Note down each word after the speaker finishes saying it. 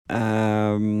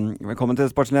Velkommen til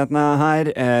Sportsnyhetene her.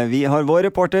 Vi har vår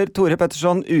reporter Torur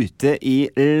Petterson ute i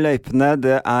løypene.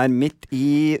 Det midt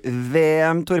i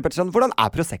VM. Torur Petterson, hvordan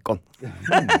Proseccoen?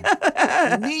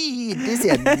 Nydelig,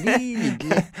 sier jeg.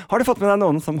 Nydelig. Har du fått med deg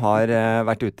noen som har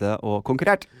vært ute og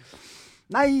konkurrert?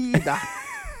 Nei da.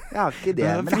 Jeg har ikke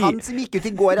det. Men han som gikk ut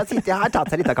i går og sitter her, tatt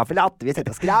seg litt av kaffe latte, vi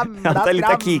sitter og skravler. Ja, litt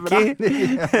av Kiki.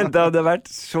 Det hadde vært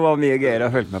så mye gøyere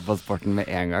å følge med på sporten med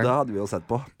en gang. Da hadde vi jo sett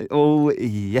på. Oh,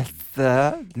 yes.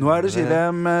 Nå det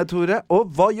ski-VM, Tore.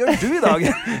 Og hva gjør du i dag?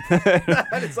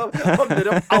 Det liksom,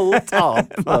 handler om alt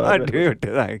annet. Hva har du gjort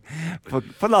i dag?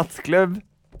 På nattklubb.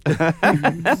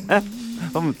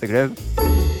 Homseklubb.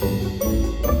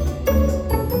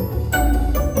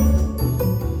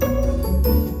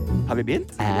 Har vi begynt?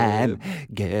 I'm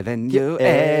giving you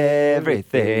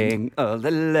everything all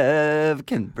the love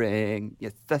can bring.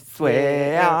 Yes, I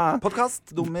swear.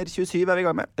 Podcast nummer 27 vi i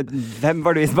gang med. Hvem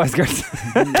var du i Spice Girls?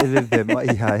 Hvem var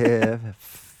jeg?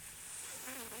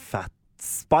 Fat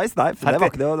Spice? Nei, det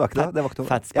var ikke det.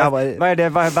 Fat Spice. Hva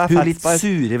det? Hva hun Fat litt Spice?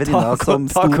 sure venninna som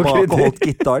sto bak og holdt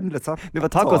gitaren. Liksom. Du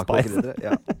var Taco Spice.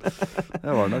 Ja.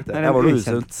 Det var nok det. Jeg var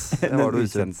noe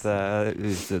usunt.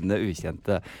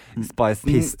 Ukjente Spice.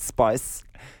 Pissed Spice.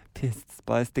 Pissed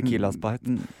Spice, Tequila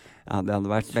Spice. Ja, det hadde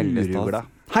vært veldig Surugla.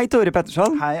 stas. Hei, Torur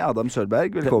Petterson. Hei, Adam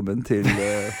Sjølberg. Velkommen til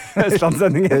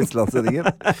Østlandssendingen.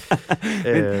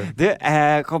 Du,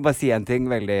 kan bare si en ting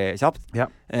veldig kjapt. Ja.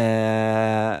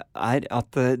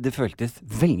 At det føltes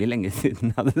veldig lenge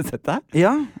siden jeg hadde sett deg.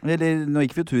 Ja, eller nå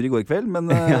gikk vi tur i går kveld, men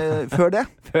før det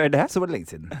så var det lenge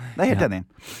siden. Det helt enig.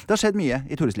 Det har skjedd mye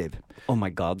i Tores liv. Oh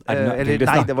my god. Nei, det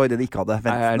var jo det de ikke hadde.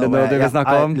 Vent, det noe du vil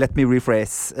snakke om? Let me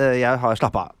rephrase. Jeg har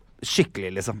slappet av. Skikkelig,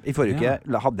 liksom. I forrige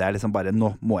uke hadde jeg liksom bare, nå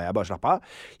må jeg bare slappe av.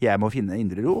 Jeg må finne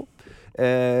indre ro.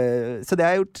 Så det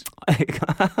har jeg gjort.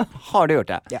 Har du gjort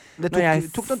det? Ja, det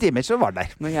tok noen timer, så var det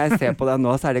der. Når jeg ser på deg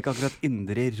nå, så det ikke akkurat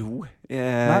indre ro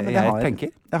jeg tenker.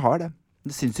 Jeg har det.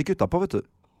 Det syns ikke utapå, vet du.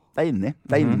 Det inni.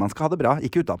 Det inni man skal ha det bra.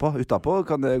 Ikke utapå. Utapå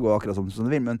kan det gå akkurat som du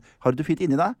vil, men har du det fint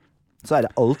inni deg, så det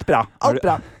alt bra. Alt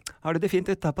bra. Har du det fint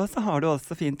utapå, så har du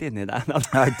også fint inni deg.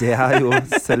 Ja, det jo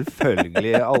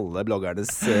selvfølgelig alle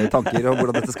bloggernes tanker om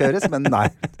hvordan dette skal gjøres, men nei,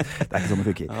 det ikke sånn det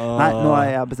funker. Nei, nå har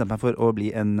jeg bestemt meg for å bli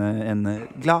en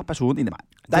glad person inni meg.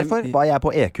 Derfor var jeg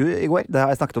på EQ i går, det har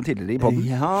jeg snakket om tidligere i podden.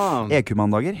 Ja.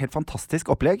 EQ-mandager, helt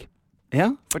fantastisk opplegg. Ja,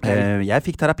 fortell. Jeg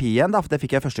fikk terapi igjen da, for det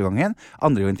fikk jeg første gangen.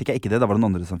 Andre gangen fikk jeg ikke det, da var det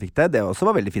noen andre som fikk det. Det også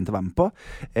var veldig fint å være med på.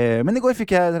 Men i går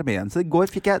fikk jeg terapi igjen. Så i går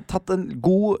fikk jeg tatt en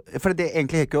god... For det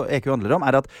egentlig EQ handler om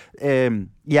at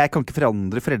jeg kan ikke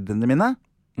forandre foreldrene mine.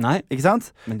 Nei, ikke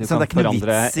sant? Men du kan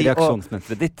forandre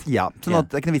reaksjonsmønsteret ditt. Ja, sånn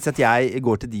at det ikke noe vits at jeg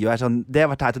går til de og sånn, det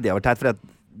har vært teit og det har vært teit, for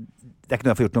det ikke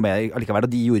noe jeg får gjort noe med allikevel,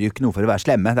 og de gjorde jo ikke noe for å være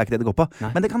slemme, det ikke det det går på. Nei.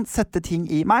 Men det kan sette ting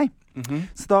i meg.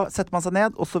 Så da setter man seg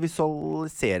ned, og så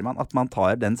visualiserer man at man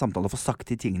tar den samtalen og får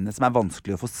sagt de tingene som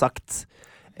vanskelig å få sagt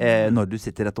når du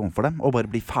sitter rett overfor dem, og bare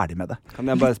blir ferdig med det. Kan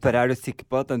jeg bare spørre, du sikker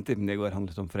på at den timen i går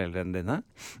handlet om foreldrene dine?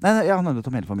 Nei, ja, han handlet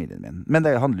om hele familien min. Men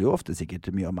det handler jo ofte sikkert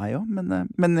mye om meg også,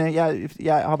 men jeg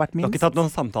har vært minst. Du har ikke tatt noen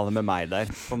samtaler med meg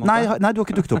der, på en måte? Nei, du har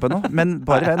ikke dukket opp ennå, men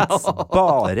bare vent.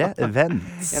 Bare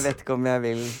vent. Jeg vet ikke om jeg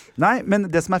vil. Nei,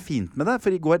 men det som fint med det, for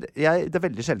i går, det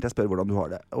veldig sjelden jeg spør hvordan du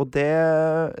har det, og det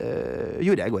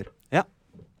gjorde jeg i går. Ja.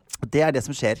 Det det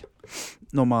som skjer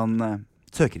når man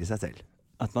søker i seg selv.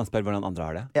 At man spør hvordan andre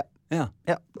har det? Ja.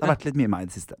 Det har vært litt mye meg i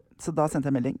det siste. Så da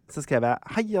sendte jeg melding. Så skrev jeg,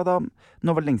 hei Adam,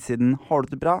 nå var det lenge siden. Har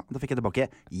du det bra? Da fikk jeg tilbake,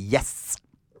 yes!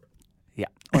 Ja.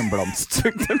 Og en blomst.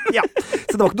 Ja.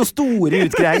 Så det var ikke noen store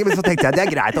utgreier, men så tenkte jeg, det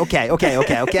greit. Ok.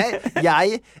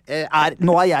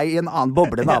 Nå jeg i en annen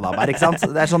boble enn Adam her, ikke sant?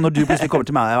 Det sånn når du plutselig kommer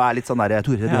til meg og litt sånn der,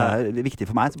 Tore, du viktig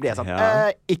for meg, så blir jeg sånn,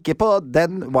 ikke på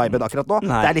den viben akkurat nå.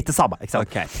 Nei. Det litt det samme, ikke sant?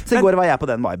 Okay. Så i går var jeg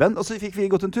på den viben, og så fikk vi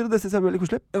gått en tur, og det synes jeg var veldig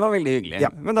koselig. Det var veldig hyggelig.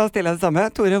 Ja. Men da stiller jeg det samme.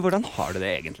 Tore, hvordan har du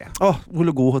det egentlig?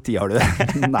 Hvor god tid har du det?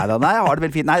 Nei, jeg har det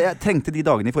veldig fint. Nei, jeg trengte de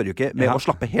dagene i forrige uke med å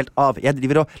slappe helt av. Jeg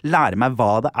driver og lærer meg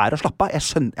hva det å slappe av.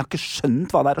 Jeg har ikke skjønt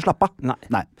hva det å slappe av.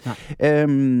 Nei.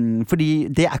 Fordi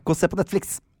det ikke å se på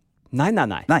Netflix. Nei.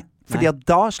 Fordi at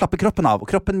da slapper kroppen av, og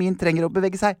kroppen min trenger å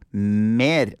bevege seg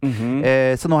mer.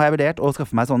 Så nå har jeg vurdert å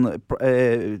skaffe meg sånn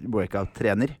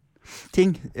workout-trener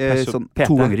ting, sånn 2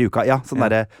 ganger i uka. Ja, sånn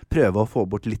der, prøve å få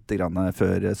bort litt grann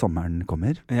før sommeren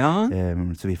kommer.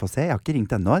 Så vi får se. Jeg har ikke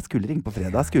ringt ennå. Jeg skulle ringe på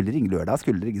fredag, skulle ringe lørdag,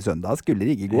 skulle ringe søndag, skulle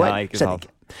ringe i går. Skjedde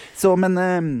ikke. Så, men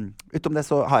utom det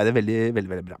så har jeg det veldig, veldig,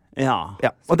 veldig bra.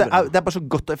 Ja. Og det bare så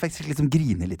godt, og jeg fikk liksom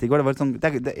grine litt i går. Det var sånn,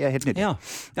 det helt nydelig.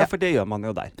 Ja, for det gjør man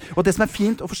jo der. Og det som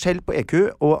fint og forskjell på EQ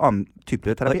og annen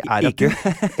type terapi EQ?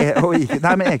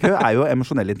 Nei, men EQ jo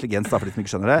emosjonell intelligens, da, for de som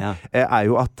ikke skjønner det,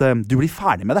 jo at du blir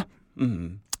ferdig med det.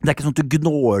 Det er ikke sånn at du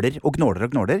gnåler og gnåler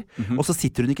og gnåler, og så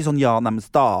sitter hun ikke sånn, ja, nei, men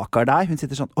stakkar deg. Hun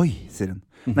sitter sånn, oi, sier hun.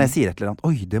 Når jeg sier et eller annet,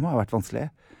 oi, det må ha vært vanskelig.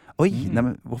 Oi, nei,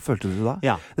 men hva følte du da?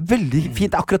 Ja. Det er veldig fint,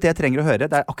 det er akkurat det jeg trenger å høre.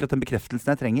 Det er akkurat den bekreftelsen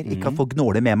jeg trenger. Ikke at folk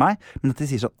gnåler med meg, men at de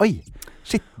sier sånn, oi,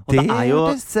 shit, det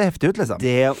høres heftig ut, liksom.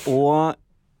 Det å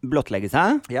blottlegge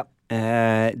seg, Ja.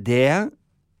 Det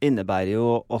innebærer jo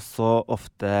også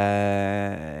ofte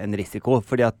en risiko,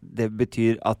 fordi at det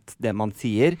betyr at det man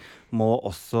sier må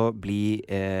også bli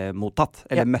mottatt,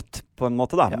 eller møtt på en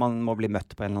måte da. Man må bli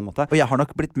møtt på en eller annen måte. Og jeg har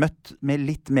nok blitt møtt med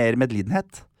litt mer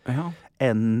medlidenhet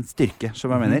enn styrke,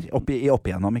 som jeg mener, opp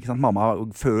igjennom, ikke sant? Mamma har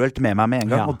følt med meg med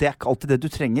en gang, og det er ikke alltid det du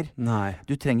trenger. Nei.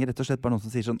 Du trenger rett og slett bare noen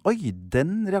som sier sånn, oi,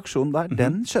 den reaksjonen der,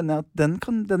 den skjønner jeg at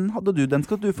den hadde du, den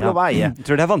skal du få lov å eie. Jeg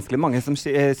tror det er vanskelig, mange som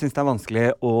synes det er vanskelig,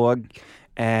 og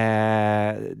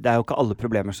det er jo ikke alle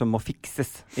problemer som må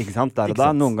fikses, ikke sant? Der og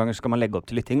da. Noen ganger skal man legge opp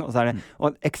til lytting, og så er det,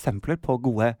 og eksempler på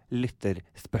gode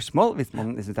lytterspørsmål, hvis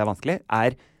man synes det er vanskelig,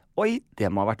 oi, det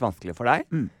må ha vært vanskelig for deg.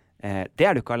 Det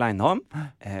er du ikke alene om.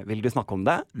 Vil du snakke om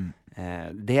det?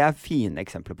 Det er fine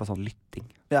eksempler på sånn lytting.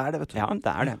 Det er det, vet du. Ja,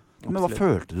 det er det. Men hva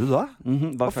følte du da?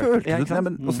 Hva følte du? Nei,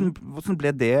 men hvordan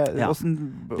ble det? Det er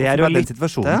å lytte.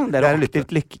 Det er å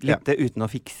lytte uten å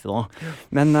fikse noe.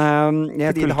 Men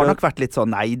det har nok vært litt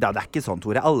sånn, nei da, det er ikke sånn,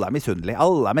 Tore. Alle er misunnelige,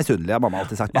 har mamma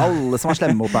alltid sagt. Alle som var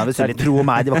slemme mot meg er misunnelige. Tro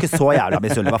meg, de var ikke så jævla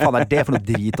misunnelige. Hva faen er det for noe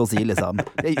drit å si, liksom?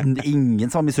 Det er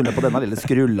ingen som var misunnelige på denne lille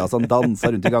skrulla som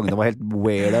dansa rundt i gangene og var helt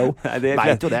weirdo.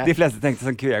 Vet jo det. De fleste tenkte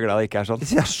sånn, jeg er glad det ikke er sånn.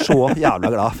 Jeg er så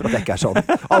jævla glad for at det ikke er sånn.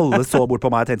 Alle så bort på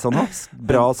meg og tenkte sånn,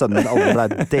 bra sønn min, alle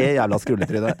ble det jævla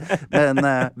skrulletrynet. Men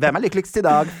hvem er lykkeligst i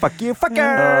dag? Fuck you,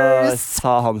 fuckers!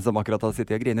 Sa han som akkurat hadde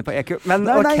sittet og grinet på EQ. Men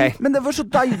nei, men det var så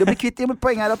deilig å bli kvitt.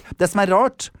 Poenget er at det som er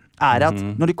rart er at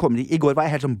når de kommer i går var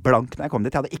jeg helt sånn blank når jeg kom dit.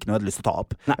 Jeg hadde ikke noe jeg hadde lyst til å ta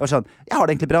opp. Jeg var sånn, jeg har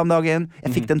det egentlig bra om dagen.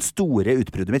 Jeg fikk den store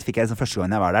utbruddet mitt, fikk jeg liksom første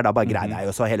gangen jeg var der. Da bare greide jeg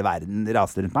jo så hele verden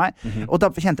raste rundt meg. Og da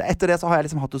kjente jeg, etter det så har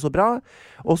jeg liksom hatt det så bra.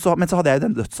 Men så hadde jeg jo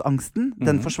den dødsangsten.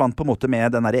 Den forsvant på en måte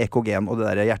med den der EKG-en og det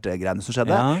der hjertegreiene som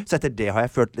skjedde. Så etter det har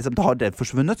jeg følt, liksom, da har det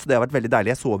forsvunnet. Så det har vært veldig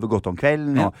deilig. Jeg sover godt om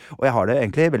kvelden, og jeg har det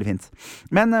egentlig veldig fint.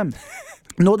 Men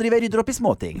nå driver jeg rydder opp i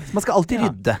småting. Man skal alltid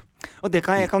rydde. Og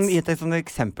jeg kan gi et sånt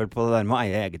eksempel på det der med å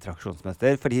eie eget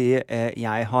traksjonsmønster. Fordi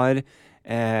jeg har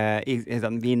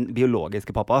min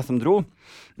biologiske pappa som dro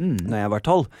når jeg var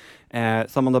 12,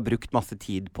 så har man da brukt masse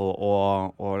tid på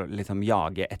å liksom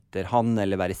jage etter han,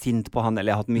 eller være sint på han,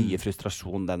 eller jeg har hatt mye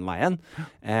frustrasjon den veien.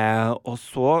 Og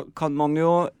så kan man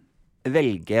jo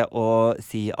velge å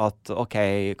si at ok,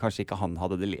 kanskje ikke han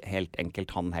hadde det helt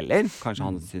enkelt han heller. Kanskje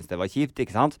han syntes det var kjipt,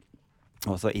 ikke sant?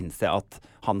 Og så innse at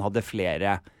han hadde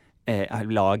flere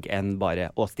lag enn bare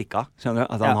å stikke av, skjønner du?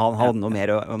 Altså han hadde noe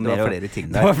mer og mer. Det var flere ting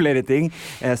der. Det var flere ting.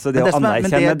 Så det å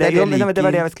anerkjenne det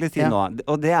var det jeg skulle si nå.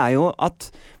 Og det er jo at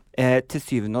til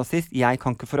syvende og sist, jeg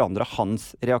kan ikke forandre hans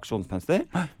reaksjonsmønster,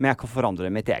 men jeg kan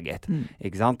forandre mitt eget.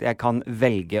 Ikke sant? Jeg kan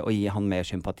velge å gi han mer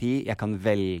sympati, jeg kan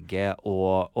velge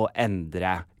å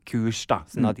endre kurs da,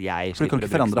 sånn at jeg så du kan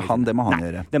ikke forandre han, det må han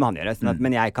gjøre. Det må han gjøre, sånn at,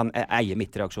 men jeg kan eie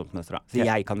mitt reaksjonsmønster da, så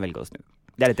jeg kan velge å snu.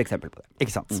 Det er et eksempel på det.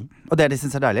 Ikke sant? Og det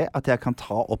synes jeg er deilig, at jeg kan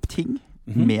ta opp ting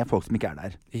med folk som ikke er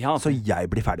der. Ja, så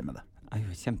jeg blir ferdig med det. Det er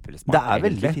jo kjempesmart. Det er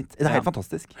veldig fint. Det er helt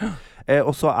fantastisk.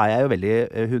 Og så er jeg jo veldig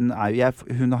hun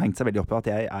har hengt seg veldig opp i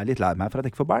at jeg er litt lei meg for at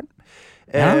jeg ikke får barn.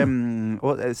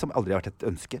 Og som aldri har vært et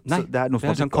ønske. Nei, så det er noe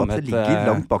som det ligger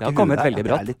langt bak i huet. Det har kommet veldig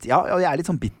brått. Og jeg er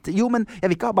litt sånn bitter. Jo, men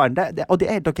jeg vil ikke ha barn. Og det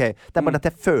er helt ok. Det er bare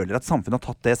at jeg føler at samfunnet har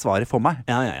tatt det svaret for meg.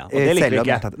 Ja. Og det liker du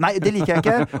ikke. Nei, det liker jeg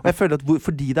ikke. Og jeg føler at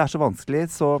fordi det er så vanskelig,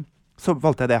 så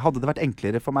valgte jeg det. Hadde det vært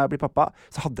enklere for meg å bli pappa,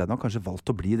 så hadde jeg nok kanskje valgt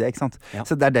å bli det, ikke sant? Ja.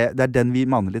 Så det er den vi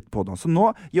maner litt på nå. Så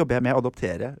nå jobber jeg med å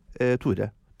adoptere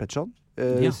Tore Petterson.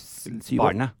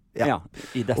 Barnet. Ja,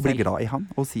 og bli glad i han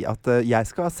og si at jeg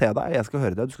skal se deg, jeg skal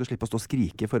høre deg, du skal slippe å stå og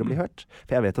skrike for å bli hørt,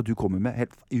 for jeg vet at du kommer med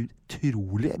helt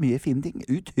utrolig mye fine ting,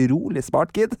 utrolig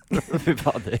smart kid.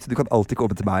 Så du kan alltid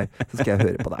komme til meg, så skal jeg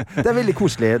høre på deg. Det er veldig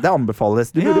koselig, det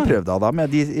anbefales, du burde prøve det, Adam.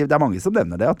 Det er mange som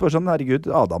nevner det, at bare sånn,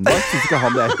 herregud, Adam da, synes ikke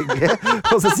han det er hyggelig,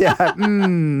 og så sier jeg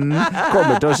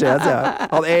kommer til å skje, sier jeg.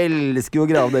 Han elsker jo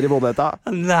å grave dere i vådheta.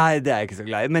 Nei, det er jeg ikke så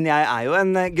glad i, men jeg er jo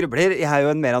en grubler, jeg er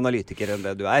jo en mer analytiker enn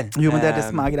det du er. Jo, men det er det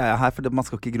som er her, for man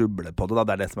skal ikke gruble på det da.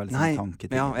 Det er det som er litt sånn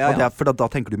tanketing. For da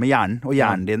tenker du med hjernen, og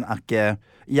hjernen din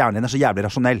er så jævlig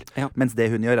rasjonell, mens det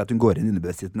hun gjør er at hun går inn i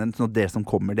underbevisstheten din, sånn at det som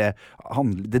kommer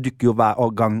det dukker jo hver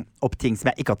gang opp ting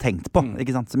som jeg ikke har tenkt på,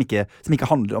 ikke sant? Som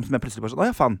ikke handler om, som jeg plutselig bare sånn,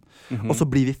 ja faen, og så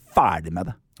blir vi ferdig med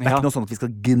det. Det er ikke noe sånn at vi skal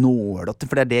gnåle,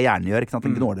 for det er det hjernen gjør, ikke sant?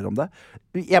 Den gnåler om det.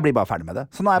 Jeg blir bare ferdig med det.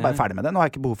 Så nå er jeg bare ferdig med det. Nå har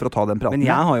jeg ikke behov for å ta den praten. Men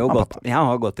jeg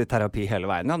har gått i terapi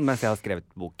hele veien, mens jeg har skrevet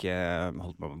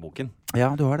holdt på med boken. Ja,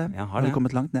 du har det. Jeg har det. Har du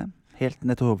kommet langt ned? Helt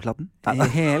ned til overflaten?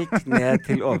 Helt ned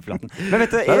til overflaten. Men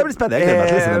vet du, det blir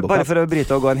spennende. Bare for å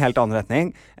bryte og gå en helt annen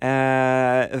retning.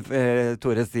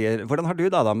 Tore sier, hvordan har du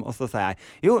det, Adam? Og så sier jeg,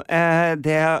 jo,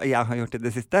 det jeg har gjort i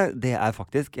det siste, det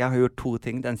faktisk, jeg har gjort 2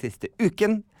 ting den siste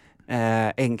uken.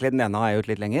 Egentlig den ene har jeg gjort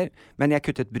litt lenger, men jeg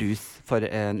kuttet brus for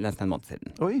nesten en måned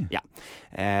siden. Oi. Ja.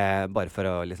 Bare for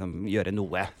å liksom gjøre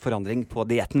noe forandring på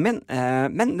dietten min.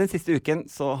 Men den siste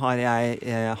uken så har jeg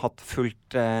hatt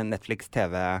fullt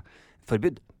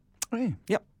Netflix-TV-forbud. Oi.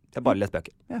 Ja. Jeg har bare lest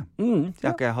bøker. Ja. Jeg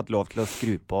har ikke hatt lov til å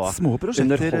skru på små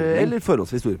prosjekter, eller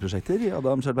forholdsvis store prosjekter i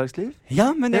Adam Skjølbergs liv. Ja,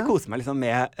 men jeg koser meg liksom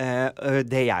med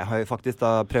det jeg har faktisk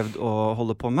da prøvd å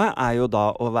holde på med, er jo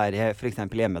da å være for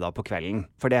eksempel hjemme da på kvelden.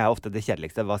 For det er ofte det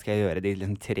kjedeligste. Hva skal jeg gjøre de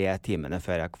liksom 3 timene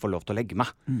før jeg får lov til å legge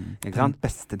meg? Ikke sant? Den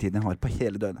beste tiden jeg har på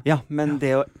hele døgnet. Ja, men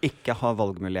det å ikke ha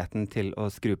valgmuligheten til å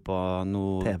skru på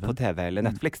noe på TV eller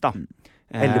Netflix da.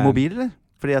 Eller mobil, eller?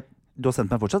 Fordi at du har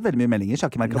sendt meg fortsatt veldig mye meldinger, så jeg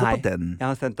har ikke merket det på den. Jeg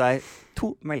har sendt deg 2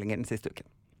 meldinger den siste uken.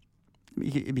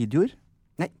 Videoer?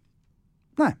 Nei.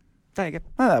 Det er ikke.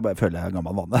 Nei, jeg bare føler jeg er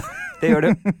gammel vane. Det gjør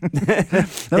du.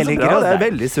 Det ligger bra, det er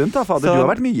veldig sunt da, fader. Du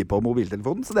har vært mye på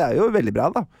mobiltelefonen, så det er jo veldig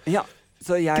bra da. Ja.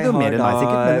 Så jeg ikke noe mer enn meg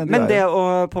sikkert. Men det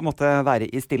å på en måte være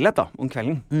i stillhet da, om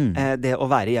kvelden, det å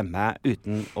være hjemme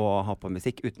uten å ha på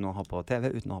musikk, uten å ha på TV,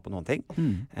 uten å ha på noen ting.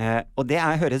 Og det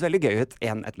høres veldig gøy ut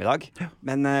en ettermiddag.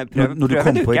 Men prøv en uke. Når du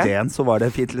kom på ideen, så var det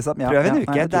fint liksom. Prøv en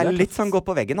uke. Det er litt sånn gå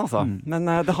på veggen altså. Men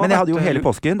jeg hadde jo hele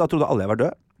påsken, da trodde alle jeg var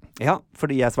død. Ja.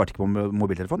 Fordi jeg svarte ikke på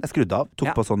mobiltelefon. Jeg skrudde av, tok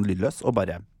på sånn lydløs og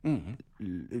bare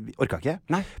orka ikke.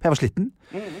 Nei. Jeg var sliten.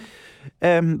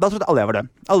 Da trodde alle jeg var død.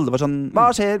 Alle var sånn, hva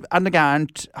skjer? Er det noe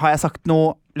gærent? Har jeg sagt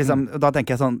noe? Liksom, da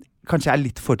tenker jeg sånn, kanskje jeg er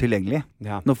litt for tilgjengelig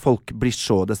når folk blir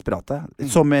så desperate.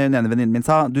 Som en ene venninnen min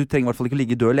sa, du trenger i hvert fall ikke å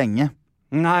ligge død lenge.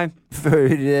 Nei. Før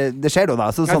det skjer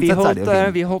da. Så sånn sett er det jo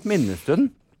fint. Vi holdt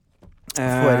minnestund.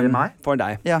 For meg? For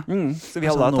deg. Ja. Så vi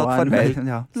alle har tatt farvel.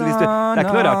 Ja. Så hvis det er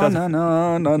ikke noe rart at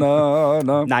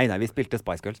Nei, vi spilte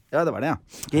Spice Girls. Ja, det var det, ja.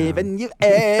 Given you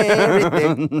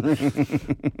everything.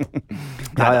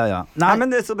 Ja. Nei,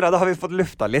 men det er så bra, da har vi fått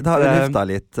lufta litt. Da har vi lufta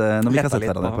litt når vi ikke har sett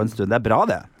hverandre på en stund. Det er bra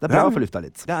det. Det er bra å få lufta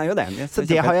litt. Det er jo det. Så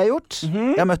det har jeg gjort.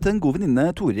 Jeg har møtt en god venninne,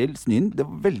 Torur Snyn. Det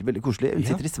var veldig, veldig koselig. Hun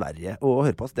sitter i Sverige og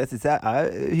hører på oss. Det synes jeg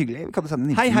er hyggelig. Kan du sende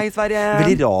en hilsen? Hei, Sverige.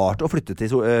 Veldig rart å flytte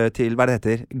til hva det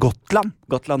heter, Gotland.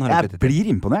 Jeg blir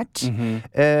imponert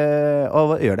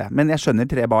og gjør det. Men jeg skjønner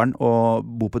 3 barn og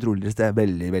bo på et roligere sted er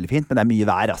veldig, veldig fint. Men det er mye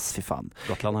vær, ass, fy faen.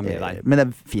 Gotland har mye vær. Men det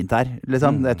er fint der,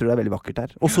 liksom. Jeg tror det er veldig vakkert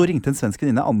der. Og så ringte en svensk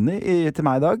venninne, Annie, til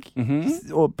meg i dag.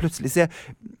 Og plutselig sier jeg,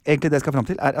 egentlig det jeg skal frem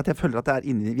til, er at jeg føler at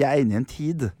vi er inne i en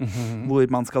tid hvor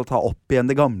man skal ta opp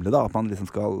igjen det gamle, da. At man liksom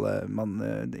skal,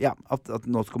 at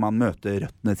nå skal man møte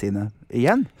røttene sine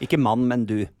igjen. Ikke mann, men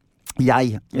du.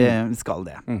 Jeg skal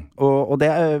det. Og det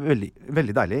er veldig,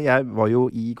 veldig deilig. Jeg var jo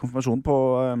i konfirmasjon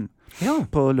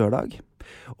på lørdag.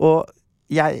 Og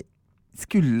jeg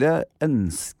skulle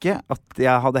ønske at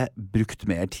jeg hadde brukt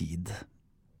mer tid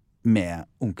med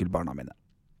onkelbarna mine.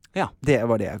 Ja. Det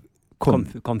var det jeg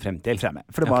kom frem til.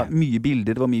 For det var mye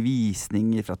bilder, det var mye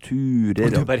visning fra turer.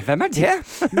 Og du bare, hvem er det?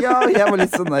 Ja, jeg var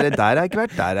litt sånn der har jeg ikke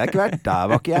vært, der har jeg ikke vært, der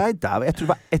var ikke jeg. Jeg tror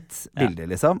det var ett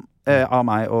bilde, liksom, av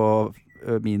meg og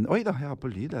min... Oi da, jeg har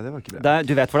på lyd, det var ikke bra.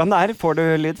 Du vet hvordan det er. Får du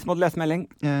lyd, så må du lese melding.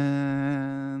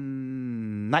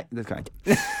 Nei, det skal jeg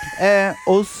ikke.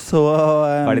 Og så...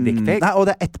 Var det dickpic? Nei, og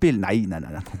det er ett bilde.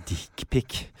 Nei,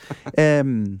 dickpic.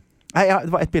 Det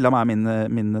var ett bilde av meg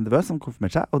og min nevø som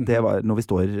konfirmerte seg, og det var når vi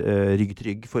står rygg til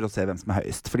rygg for å se hvem som er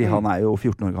høyest. Fordi han er jo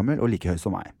 14 år gammel og like høy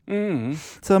som meg.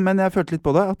 Men jeg følte litt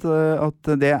på det, at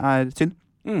det er synd.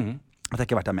 At jeg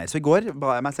ikke har vært der mer. Så i går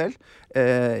ba jeg meg selv,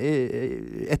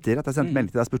 etter at jeg sendte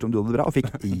melding til deg og spurte om du hadde det bra, og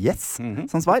fikk yes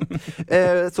som svar.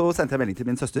 Så sendte jeg melding til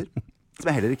min søster, som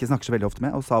jeg heller ikke snakker så veldig ofte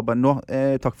med, og sa bare nå,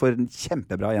 takk for en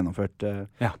kjempebra gjennomført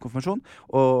konfirmasjon,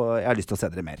 og jeg har lyst til å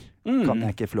se dere mer. Kan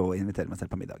jeg ikke få lov å invitere meg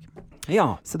selv på middag?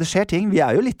 Ja. Så det skjer ting. Vi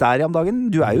er jo litt der om dagen.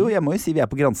 Du er jo, jeg må jo si, vi er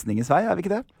på granskningens vei, er vi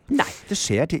ikke det? Nei. Det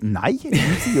skjer ting. Nei, du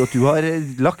sier jo at du har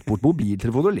lagt bort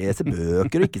mobiltelefonen og leser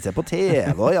bøker og ikke ser på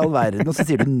TV og i all verden, og så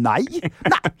sier du nei.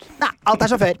 Nei, alt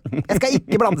er så før. Jeg skal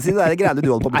ikke blandes i det der greiene du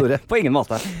holder på med, Tore. Nei, på ingen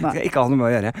måte. Jeg skal ikke ha noe med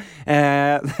å gjøre.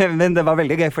 Men det var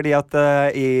veldig gøy, fordi at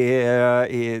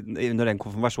under den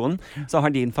konfirmasjonen så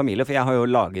har din familie, for jeg har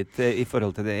jo laget i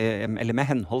forhold til det, eller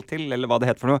med henhold til, eller hva det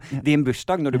heter for noe, din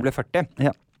bursdag når du ble 40.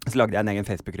 Ja. Så lagde jeg en egen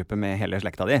Facebook-gruppe med hele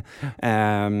slekta di,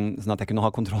 sånn at jeg kunne ha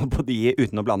kontroll på de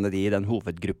uten å blande de i den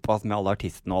hovedgruppa med alle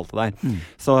artistene og alt det der.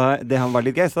 Så det var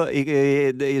litt gøy. Så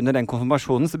under den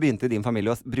konfirmasjonen så begynte din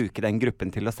familie å bruke den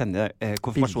gruppen til å sende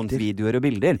konfirmasjonsvideoer og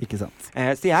bilder. Ikke sant.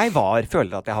 Så jeg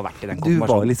føler at jeg har vært i den konfirmasjonen.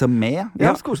 Du var liksom med?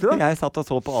 Ja, så koselig da. Jeg satt og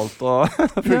så på alt og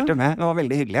fulgte med. Det var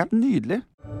veldig hyggelig. Nydelig.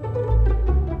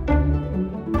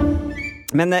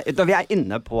 Men da vi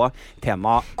inne på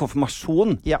tema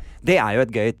konfirmasjon, det jo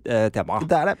et gøy tema.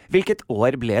 Det det. Hvilket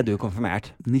år ble du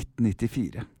konfirmert?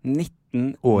 1994.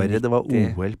 Året det var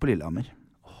OL på Lillehammer.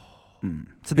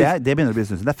 Så det begynner å bli en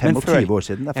stund siden. Det 25 år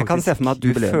siden. Jeg kan se for meg at du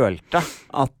følte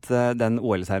at den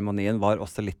OL-seremonien var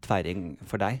også litt feiring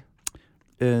for deg.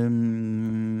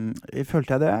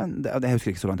 Følte jeg det? Jeg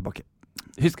husker ikke så langt tilbake.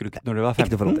 Husker du ikke når du var 15?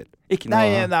 Ikke noe forhold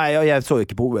til. Nei, og jeg så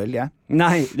ikke på OL, jeg.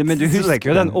 Nei, men du husker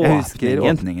jo den åpningen. Jeg husker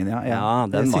åpningen, ja.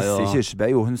 Den var jo... Sissi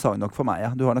Kirsebær, jo, hun sa nok for meg,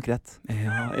 ja. Du har nok rett.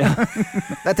 Ja.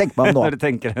 Det tenker man nå. Når du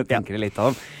tenker litt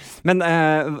om. Men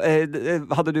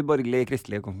hadde du borgerlig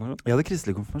kristelig konfirmasjon? Jeg hadde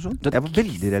kristelig konfirmasjon. Jeg var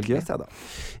veldig religiøs, jeg da.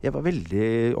 Jeg var veldig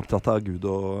opptatt av Gud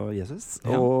og Jesus,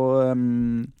 og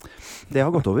det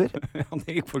har gått over.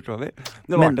 Det gikk fort over.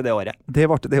 Det varte det året. Det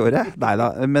varte det året. Neida,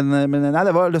 men nei,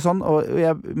 det var litt sånn, og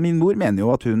min mor mener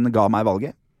jo at hun ga meg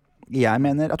valget. Jeg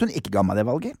mener at hun ikke ga meg det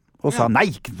valget. Og sa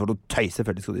nei, for du tøy,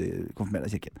 selvfølgelig skal du konfirmere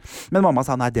deg i kirken. Men mamma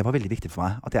sa nei, det var veldig viktig for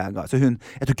meg at jeg ga. Så jeg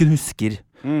tror ikke hun husker.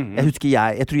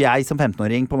 Jeg tror jeg som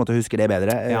 15-åring på en måte husker det bedre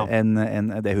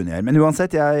enn det hun gjør. Men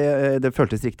uansett, det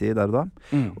føltes riktig der og da.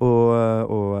 Og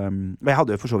jeg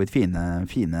hadde jo for så vidt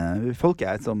fine folk,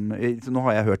 så nå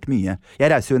har jeg hørt mye. Jeg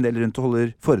reiser jo en del rundt og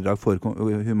holder foredrag for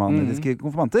humanistiske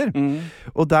konfirmanter.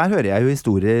 Og der hører jeg jo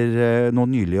historier nå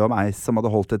nylig om ei som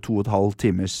hadde holdt et 2,5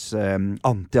 timers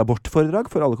anti-abort-foredrag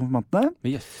for alle konfirmantene.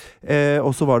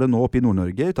 Og så var det nå oppe i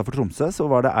Nord-Norge, utenfor Tromsø, så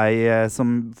var det ei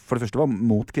som for det første var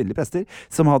mot kvinnelige prester,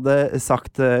 som hadde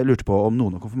lurte på om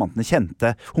noen av konfirmantene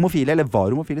kjente homofile, eller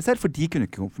var homofile selv, for de kunne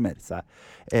ikke konfirmere seg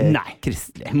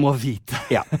kristelig. Må vite.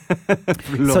 Ja.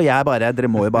 Så dere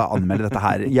må jo bare anmelde dette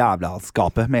her jævla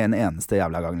skapet med en eneste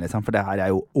jævla gang, liksom, for det her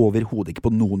jo overhodet ikke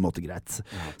på noen måte greit.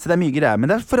 Så det mye greier, men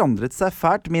det har forandret seg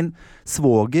fælt. Min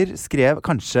svoger skrev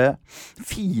kanskje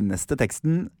fineste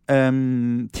teksten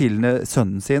til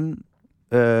sønnen sin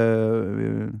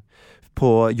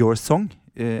på Your Song,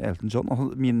 Elton John.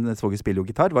 Og min svoger spiller jo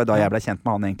gitar. Det var da jeg ble kjent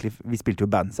med han egentlig. Vi spilte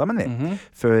jo band sammen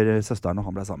før søsteren og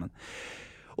han ble sammen.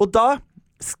 Og da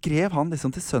skrev han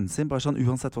liksom til sønnen sin bare sånn,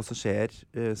 uansett hva som skjer,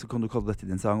 så kan du kalle dette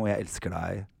din sang, og jeg elsker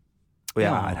deg, og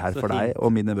jeg her for deg, og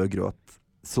min nevø gråt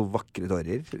så vakre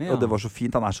tårer, og det var så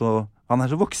fint. Han er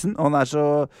så voksen, og han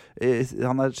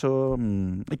er så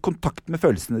i kontakt med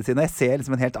følelsene sine. Jeg ser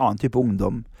liksom en helt annen type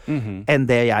ungdom enn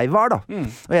det jeg var da.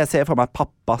 Og jeg ser for meg at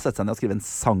pappa sette seg ned og skrive en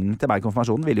sang til meg i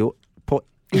konfirmasjonen, ville jo på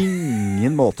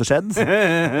ingen måte skjedd.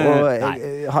 Og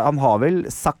han har vel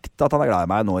sagt at han er glad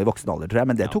i meg nå i voksen alder, tror jeg,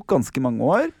 men det tok ganske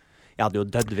mange år. Jeg hadde jo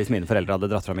dødd hvis mine foreldre hadde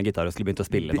dratt frem en gitar og skulle begynt å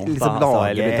spille noe. Liksom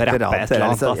eller begynt å rappe et eller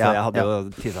annet. Jeg hadde jo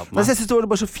tisset på meg. Men jeg synes det var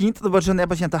bare så fint. Det var sånn, jeg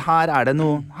bare kjente, her er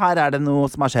det noe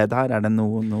som har skjedd. Her er det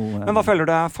noe Men hva føler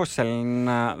du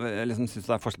forskjellen, liksom, synes du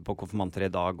det er forskjell på konfirmanter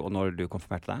i dag og når du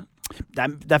konfirmerte deg?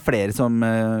 Det er flere som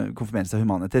konfirmerer seg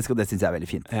humanitisk, og det synes jeg er veldig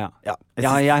fint.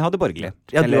 Jeg hadde borgerlig.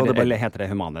 Eller heter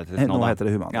det humanitisk nå? Nå heter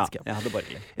det humanitisk, jeg hadde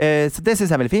borgerlig. Så det synes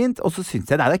jeg er veldig fint, og så synes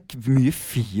jeg det er mye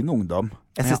fin ungdom.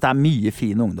 Jeg synes det er mye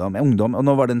fin ungdom, og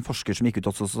nå var det en forsker som gikk ut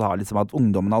også og sa liksom at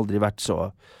ungdommen aldri vært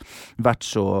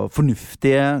så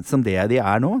fornuftige som det de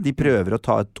er nå. De prøver å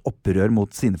ta et opprør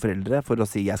mot sine foreldre for å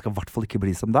si, jeg skal i hvert fall ikke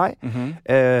bli som deg.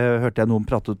 Hørte jeg noen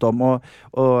pratet om,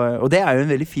 og det er jo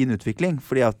en veldig fin utvikling,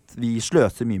 fordi at vi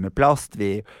sløser mye med plast,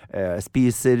 vi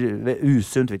spiser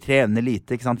usunt, vi trener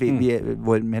lite, ikke sant?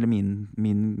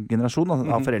 Min generasjon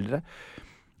av foreldre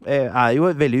er jo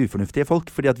veldig ufornuftige folk,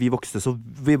 fordi at vi vokste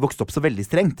opp så veldig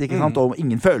strengt, ikke sant? Og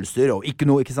ingen følelser, og ikke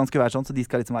noe, ikke sant, skulle være sånn, så de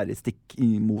skal liksom være stikk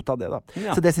imot av det da.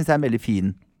 Så det synes jeg er en veldig fin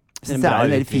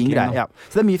greie.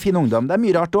 Så det er mye fin ungdom. Det er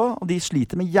mye rart også, og de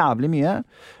sliter med jævlig mye,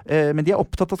 men de er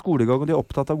opptatt av skolegang, og de er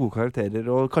opptatt av gode karakterer,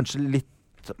 og kanskje litt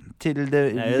til det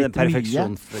litt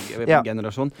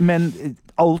perfeksjonsgenerasjon. Men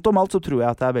alt om alt så tror jeg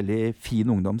at det er veldig fin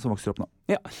ungdom som vokser opp nå.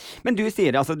 Men du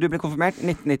sier, altså du ble konfirmert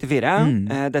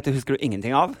 1994. Dette husker du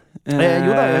ingenting av? Jo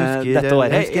da, jeg husker dette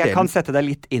året. Jeg kan sette deg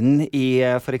litt inn i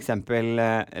for eksempel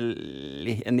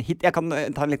en hit. Jeg kan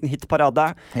ta en liten hitparade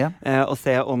og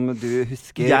se om du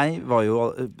husker. Jeg var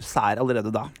jo sær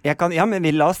allerede da. Men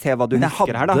la oss se hva du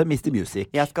husker her da. Jeg hadde Mr. Music.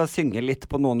 Jeg skal synge litt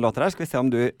på noen låter her. Skal vi se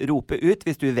om du roper ut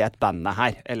hvis du vet bandet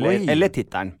her, eller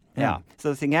tittelen. Ja.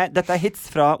 Så synger jeg. Dette hits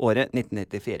fra året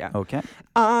 1994. Ok.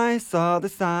 I saw the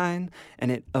sign,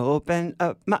 and it opened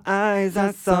up my eyes.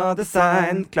 I saw the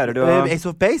sign. Klarer du å Ace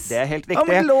of Base? Det helt riktig. Oh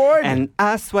my lord! And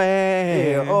I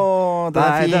swear den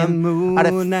by the fin.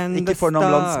 moon and Ikke the for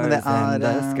noen blondes, men det stars and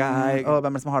the sky.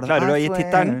 Hvem er det som har den? Klarer du å I gi swear.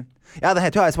 tittelen? Ja, det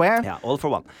heter jo I Swear. Ja, All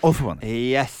for One. All for One.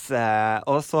 Yes.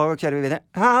 Og så kjører vi videre.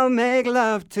 I'll make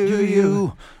love to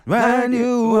you when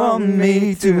you want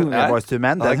me to. Boys to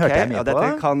Men, den hørte jeg mye og på.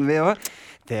 dette kan vi jo.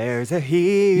 There's a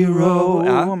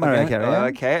hero. Mariah Carey.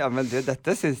 Ok, men du,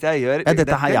 dette synes jeg gjør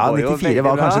Dette her, ja, 94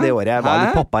 var kanskje det året jeg var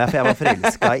litt poppa, for jeg var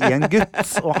forelsket i en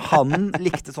gutt, og han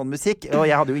likte sånn musikk, og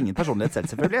jeg hadde jo ingen personlighet selv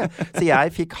selvfølgelig, så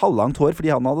jeg fikk halvlangt hår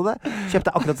fordi han hadde det,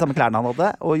 kjøpte akkurat de samme klærne han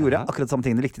hadde, og gjorde akkurat de samme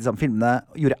tingene, likte de samme filmene,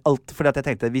 gjorde alt, fordi at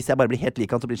jeg tenkte, hvis jeg bare blir helt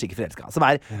lik han, så blir jeg sikkert forelsket, som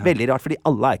veldig rart, fordi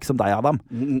alle ikke som deg, Adam.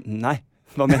 Nei.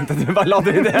 Hva mente du? Hva la du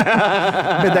i det?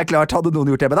 Men det klart, hadde noen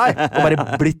gjort det med deg, og bare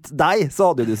blitt deg, så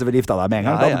hadde du selvfølgelig gifta deg med en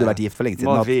gang. Da hadde du vært gift for lenge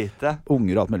siden. Må vite.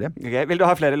 Unger og alt mulig. Okay, vil du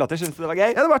ha flere låter? Synes du det var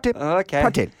gøy? Ja, det var til. Okay.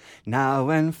 Par til.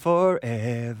 Now and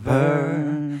forever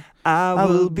I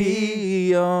will be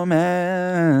your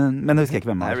man. Men jeg husker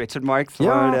ikke hvem det var. Richard Marx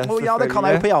ja, var det, ja, det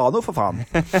kan jeg jo piano, for faen.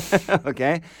 Ok.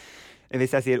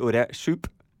 Hvis jeg sier ordet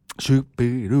sjup.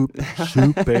 Sjuperup,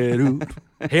 sjuperup.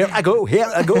 Here I go, here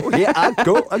I go, here I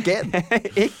go again.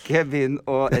 Ikke begynn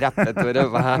å rappe, Tore,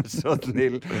 vær så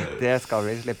snill. Det skal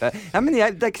vi slippe. Ja, men det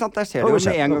er ikke sant, der ser du jo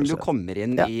med en gang du kommer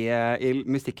inn i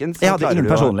musikken. Jeg hadde ingen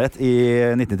personlighet i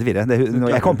 1994.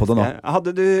 Jeg kom på det nå.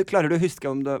 Klarer du å huske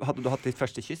om hadde du hatt ditt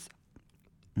første kyss?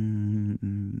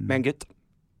 Med en gutt?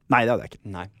 Nei, det hadde jeg ikke.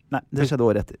 Nei, det skjedde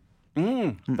året etter.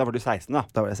 Da var du 16 da.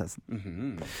 Da var jeg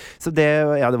 16. Så det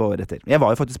var året etter. Jeg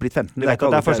var jo faktisk blitt 15. Du vet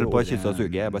at det er forskjell på å kysse og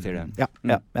suge, jeg bare sier det.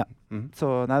 Ja. Så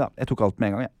nei da, jeg tok alt med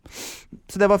en gang,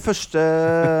 Så det var første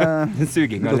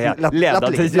Suginga leda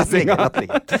til kyssinga.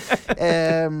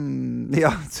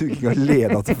 Ja, suginga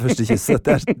leda til første kysset.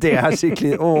 Det er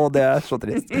skikkelig, det er så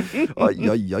trist. Oi.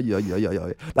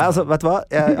 Nei, altså, vet du hva?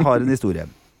 Jeg har en historie.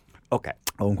 Ok.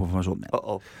 Om konfirmasjonen min.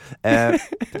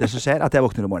 Det som skjer er at jeg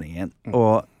våkner om morgenen,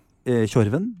 og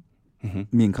Tjorven,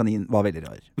 min kanin, var veldig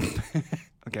rar.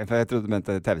 Ok, for jeg trodde du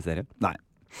mente TV-serien. Nei.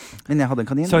 Men jeg hadde en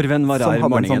kanin som hadde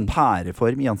en sånn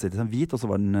pæreform i ansiktet, sånn hvit, og så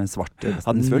var den svart.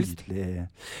 Hadde den svulst?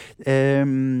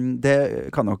 Det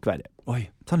kan nok være. Oi.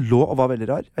 Så han lå og var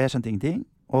veldig rar, og jeg skjønte ingenting.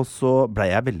 Og så ble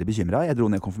jeg veldig bekymret. Jeg dro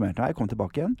ned og konfirmerte meg, jeg kom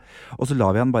tilbake igjen. Og så la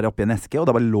vi han bare oppi en eske, og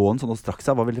da bare lå han sånn og strakk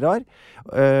seg, var veldig rar.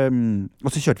 Og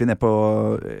så kjørte vi ned på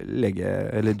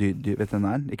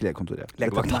veterinæren, ikke legekontoret.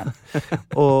 Legevakten.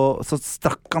 Og så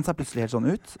strakk han seg plutselig helt sånn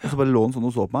ut, og så bare lå han sånn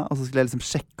og så på meg, og så skulle jeg liksom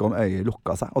sjekke om øyet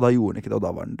lukka seg, og da gjorde han ikke det, og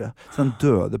da var han død. Så han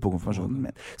døde på konfirmasjonen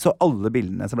min. Så alle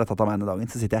bildene som ble tatt av meg denne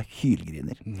dagen, så sitter jeg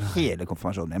hylgriner. Hele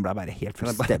konfirmasjonen min ble bare helt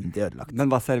fullstendig ødelagt.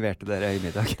 Men hva serverte dere i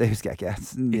middag? Det husker jeg ikke.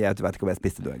 Jeg vet ikke om jeg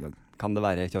spiste det en gang. Kan det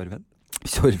være Tjorven?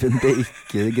 Tjorven ble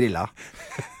ikke grilla.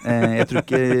 Jeg tror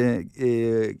ikke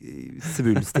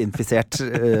svulstinfisert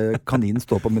kanin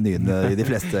står på menyen i de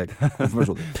fleste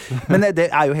konfirmasjoner. Men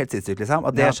det er jo helt sinnssykt, liksom.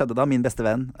 At det skjedde da. Min beste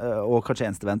venn, og kanskje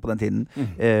eneste venn på den tiden,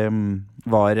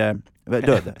 var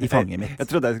døde i fanget mitt. Jeg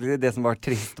trodde det som var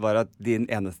trist var at din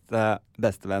eneste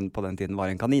bestevenn på den tiden var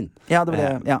en kanin. Ja, det var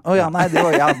det. Det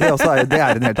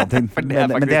er en helt annen ting.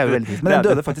 Men det er jo veldig trist. Men den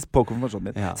døde faktisk på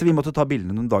konfirmasjonen min. Så vi måtte ta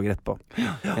bildene noen dager etterpå.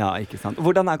 Ja, ikke sant.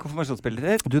 Hvordan er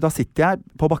konfirmasjonsbildet ditt? Da sitter jeg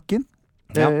på bakken.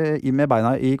 Med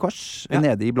beina i kors,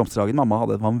 nede i blomsterhagen.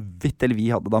 Vi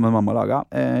hadde da med mamma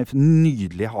laget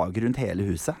nydelig hage rundt hele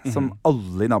huset, som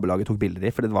alle i nabolaget tok bilder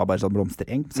i, for det var bare sånn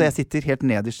blomstereng. Så jeg sitter helt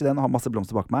nederst i den og har masse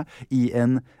blomster bak meg i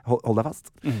en, hold deg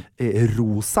fast,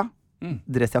 rosa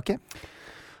dressjakke.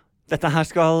 Dette her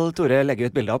skal Tore legge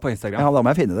ut bilder av på Instagram. Ja, da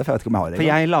må jeg finne det, for jeg vet ikke om jeg har det. For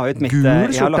jeg la ut mitt,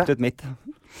 jeg har lagt ut mitt.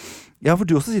 Ja, for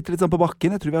du også sitter litt sånn på bakken.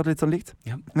 Jeg tror vi har litt sånn likt.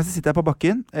 Men så sitter jeg på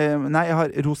bakken. Nei, jeg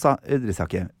har rosa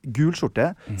dressjakke, gul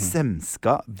skjorte,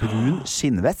 semska, brun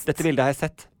skinnvest. Dette bildet har jeg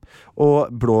sett.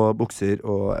 Og blå bukser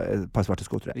og et par svarte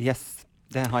sko, tror jeg. Yes,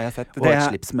 det har jeg sett. Og et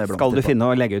slips med blomster skal du finne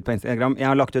og legge ut på Instagram. Jeg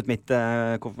har lagt ut mitt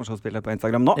konfirmasjonsbilde på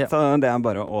Instagram nå, så det er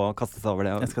bare å kaste seg over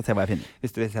det. Jeg skal se hva jeg finner.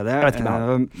 Hvis du vil se det. Jeg vet ikke om jeg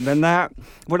har. Men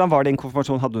hvordan var din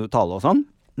konfirmasjon? Hadde du tale og sånn?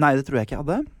 Nei, det tror jeg ikke jeg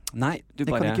hadde. Nei, jeg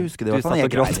kan ikke huske det.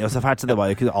 Jeg grein jo så fælt, så det var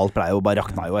jo ikke, alt ble jo bare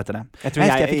rakna jo etter det.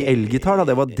 Jeg fikk elgitar da,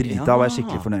 det var drit av å være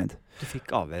skikkelig fornøyd. Du fikk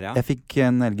gaver, ja. Jeg fikk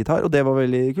en elgitar, og det var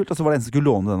veldig kult. Og så var det en som skulle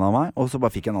låne den av meg, og så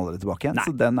bare fikk jeg den allerede tilbake igjen.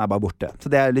 Så den bare borte.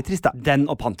 Så det litt trist, da. Den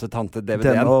og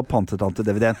Pantetante-DVD-en. Den og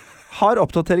Pantetante-DVD-en. Har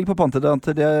oppdatering på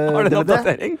Pantetante-DVD. Har du en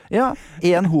oppdatering? Ja.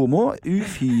 En homo,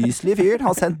 ufyselig fyr,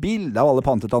 har sendt bilde av alle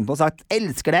Pantetantene og sagt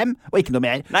 'elsker dem', og ikke noe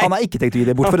mer. Nei. Han har ikke tenkt å gi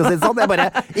det bort, for å si det sånn. Jeg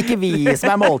bare, ikke vis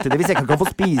meg måltidet hvis jeg ikke kan få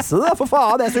spise det, for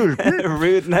faen, jeg er sulten.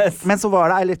 Rudeness. Men så var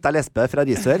det ei lita lesbe fra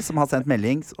Risør som har sendt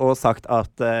melding og sagt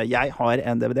at jeg har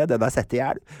en DVD, den er sett i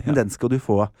hjel, men den skal du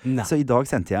få. Nei. Så i dag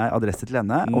sendte jeg adresse til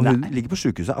henne, og hun ligger på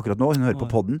sykehuset akkurat nå, hun hører på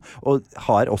podden, og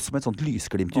har oss som et sånt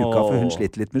lysglimt i uka, for hun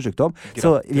sliter litt med sykdom.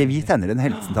 Så vi sender en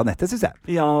helsen til Anette, synes jeg.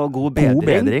 Ja, god bedring. God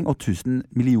bedring, og 1000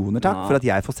 millioner takk for at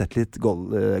jeg får sett litt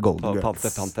Golden Girls.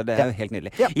 Det jo helt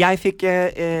nydelig. Ja. Jeg fikk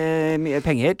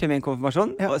penger til min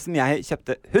konfirmasjon, som jeg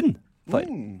kjøpte hund for,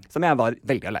 som jeg var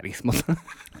veldig allergisk mot.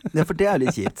 Ja, for det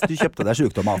litt kjipt. Du kjøpte deg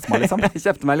sykdom av astma, liksom? Jeg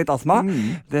kjøpte meg litt astma.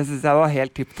 Det synes jeg var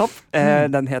helt tipptopp.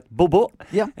 Den het Bobo,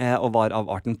 og var av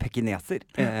arten pekineser.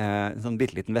 Sånn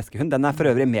bitteliten veskehund. Den for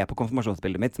øvrig med på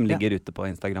konfirmasjonsbildet mitt, som ligger ute på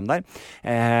Instagram der.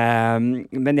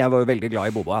 Men jeg var jo veldig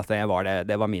glad i Bobo. Altså,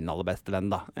 det var min aller beste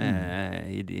venn da,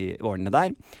 i de årene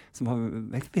der. Som var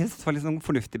litt sånn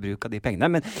fornuftig bruk av de pengene.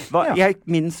 Men jeg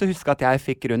minst å huske at jeg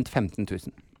fikk rundt 15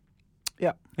 000.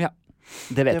 Ja.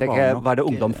 Det vet jeg ikke. Hva det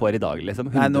ungdom får i dag,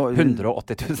 liksom?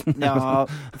 180 000. Ja,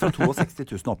 fra 62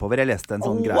 000 oppover. Jeg leste en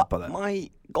sånn greie på det. Oh my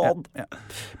god. Ja.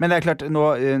 Men det klart,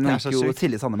 nå gikk jo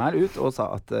Silje Sandemær ut og sa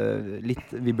at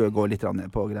vi bør gå litt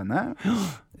ned på greiene.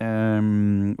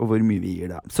 Og hvor mye vi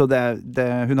gir da. Så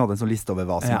hun hadde en sånn liste over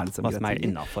hva som hva som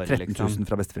innenfor, 13 000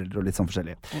 fra besteforeldre og litt sånn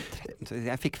forskjellig.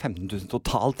 Jeg fikk 15 000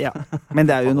 totalt. Ja. Men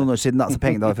det jo noen år siden da, så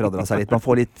pengene har forandret seg litt. Man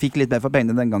fikk litt mer for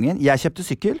pengene den gangen. Jeg kjøpte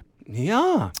sykkel.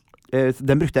 Ja.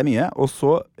 Den brukte jeg mye, og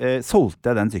så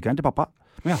solgte jeg den sykkelen til pappa.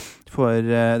 Ja. For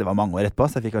det var mange år etterpå,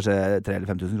 så jeg fikk kanskje 3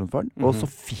 eller 5 000 kroner for den. Og så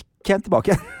fikk jeg den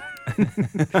tilbake.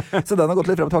 Så den har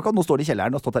gått litt frem og tilbake, og nå står den i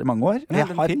kjelleren og stått der i mange år.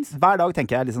 Hver dag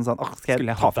tenker jeg liksom sånn, skal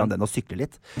jeg ta frem den og sykle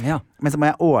litt? Ja. Men så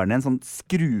må jeg ordne en sånn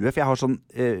skrue, for jeg har sånn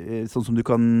som du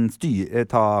kan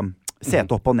ta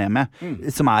sete opp og ned med,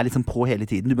 som liksom på hele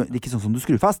tiden. Det ikke sånn som du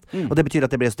skrur fast. Og det betyr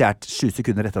at det ble stjert 7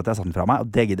 sekunder etter at jeg satt den fra meg,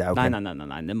 og det gidder jeg jo ikke.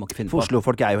 Nei, det må ikke finne på. For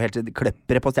Oslo-folk jo helt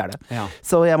kleppere på stjerne. Ja.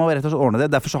 Så jeg må rett og slett ordne det.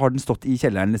 Derfor så har den stått i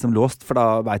kjelleren liksom låst, for da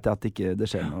vet jeg at ikke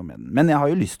det skjer noe med den. Men jeg har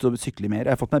jo lyst til å sykle mer.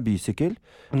 Jeg har fått meg bysykkel.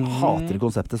 Hater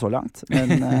konseptet så langt.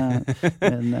 Men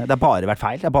det har bare vært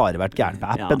feil. Det har bare vært gærent med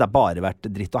appen. Det har bare vært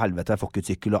dritt og helvete. Jeg får ikke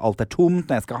ut sykkel, og alt tomt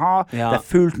når jeg skal ha. Det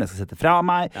fullt når jeg skal sette fra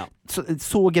meg.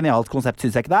 Så genialt konsept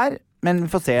synes jeg ikke det Men vi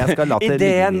får se, jeg skal la det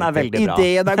Ideen veldig bra.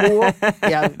 Ideen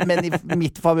god, men i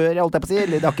mitt favør, holdt jeg på å si.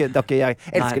 Eller jeg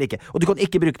elsker det ikke. Og du kan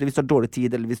ikke bruke det hvis du har dårlig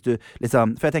tid, eller hvis du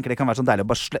liksom, for jeg tenker det kan være sånn deilig å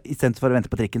bare i stedet for å vente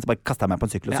på trikken, så bare kaster jeg meg på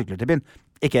en sykkel og sykler til byen.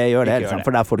 Ikke gjør det, liksom,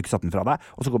 for der får du ikke satt den fra deg,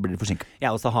 og så blir du forsinket.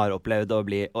 Jeg også har opplevd å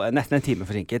bli nesten en time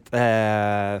forsinket,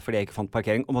 fordi jeg ikke fant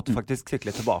parkering, og måtte faktisk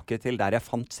sykle tilbake til der jeg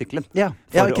fant sykkelen. Ja,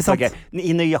 ikke sant.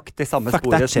 I nøyaktig samme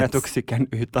sporet som jeg tok sykkelen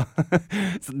ut av.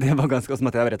 Så det var ganske også,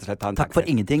 måtte jeg rett og slett ta en taxi. Takk for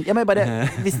ingenting.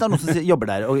 Hvis det noen som jobber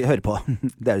der og hører på,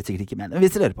 det det sikkert ikke, men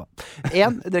hvis dere hører på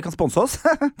 1, dere kan sponse oss.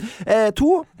 2,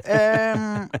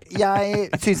 jeg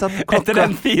synes at etter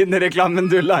den fine reklamen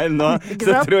du la inn nå,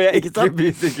 så tror jeg ikke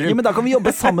bysykkel. Ja, men da kan vi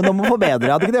jobbe sammen om å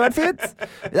forbedre. Hadde ikke det vært fint?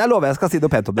 Jeg lover jeg skal si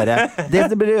noe pent om dere.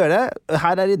 Det bør gjøre,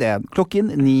 her ideen.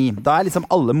 9:00, da liksom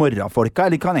alle morgenfolka,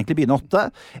 eller kan egentlig begynne 8,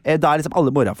 da liksom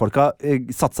alle morgenfolka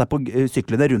satt seg på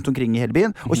syklene rundt omkring i hele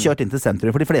byen, og kjørt inn til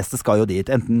sentrum, for de fleste skal jo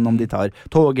dit, enten om de tar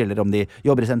tog, eller om de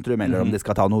jobber i sentrum, eller om de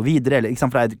skal ta noe videre, eller, ikke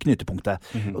sant, for det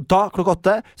knutepunktet. Og da,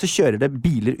 8:00, så kjører det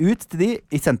biler ut til de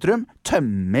i sentrum,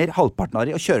 tømmer halvparten av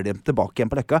de, og kjører dem tilbake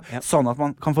igjen på Løkka, sånn at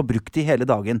man kan få brukt de hele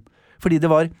dagen. Fordi det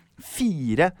var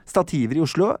 4 stativer i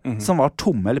Oslo som var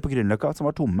tomme, eller på Grünerløkka som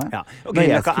var tomme. Ja, og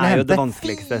Grünerløkka jo det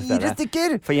vanskeligste stedet. 4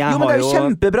 stykker! Jo, men det jo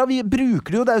kjempebra, vi bruker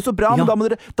det jo, det jo så bra, men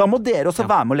da må dere også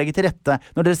være med å legge til rette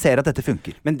når dere ser at dette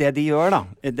funker. Men det de gjør da,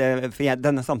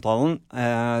 denne samtalen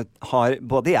har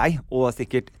både jeg og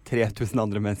sikkert 3000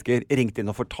 andre mennesker ringt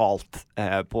inn og fortalt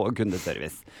på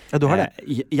kundeservice. Ja, du har det?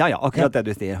 Ja, akkurat det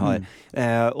du sier har.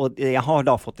 Og jeg har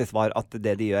da fått til svar at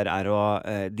det de gjør å,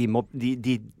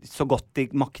 de så godt de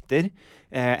makter,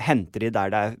 henter de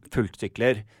der det fullt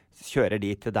sykler, kjører de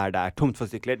til der det tomt for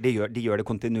sykler. De gjør det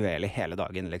kontinuerlig hele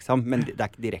dagen, liksom. Men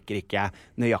de rekker ikke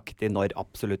nøyaktig når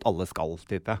absolutt alle skal,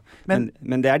 type. Men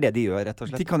det det de gjør, rett og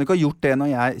slett. De kan jo ikke ha gjort det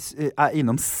når jeg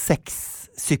innom 6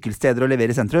 sykkelsteder og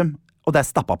leverer i sentrum. og det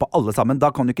stappet på alle sammen, da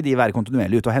kan jo ikke de være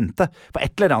kontinuerlig ute og hente. På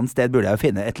et eller annet sted burde jeg jo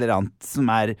finne et eller annet som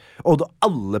og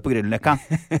alle på Grünerløkka.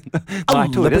 Alle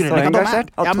på Grünerløkka.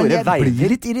 Ja, men jeg blir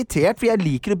litt irritert, for jeg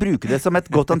liker å bruke det som et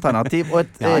godt alternativ, og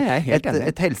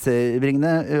et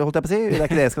helsebringende, holdt jeg på å si, det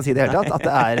ikke det jeg skal si det hele tatt,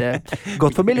 at det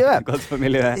godt for miljøet. Godt for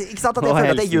miljøet. Ikke sant, at jeg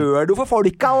føler at jeg gjør noe for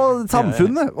folka og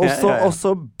samfunnet, og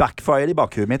så backfire i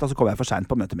bakhuet mitt, og så kommer jeg for sent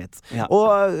på møtet mitt.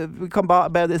 Og kan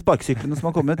be de sparkesyklene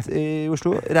som har kommet i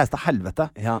Oslo, reise til helvete.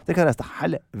 Det kan reise til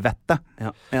helvete.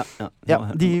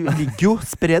 De ligger jo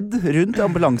spredd rundt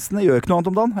ambulansene, gjør ikke noe annet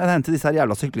om dagen. Jeg henter disse her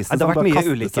jævla syklistene. Det har vært mye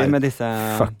ulykker med disse.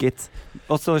 Fuck it.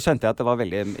 Og så skjønte jeg at det var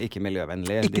veldig ikke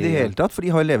miljøvennlig. Ikke det hele tatt, for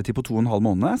de har levetid på 2,5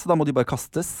 måneder, så da må de bare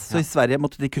kastes. Så i Sverige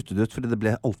måtte de kutte det ut, fordi det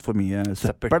ble alt for mye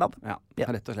søppel.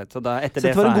 Rett og slett. Så etter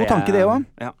det var en god tanke det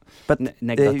også. But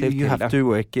negativt you have to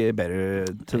work better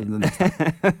to the next time.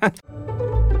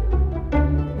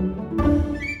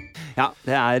 Ja,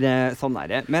 det sånn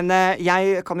det. Men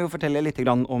jeg kan jo fortelle litt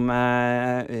grann om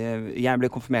jeg ble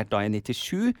konfirmert da i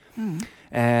 97.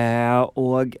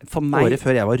 Og for meg året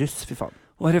før jeg var russ, fy faen.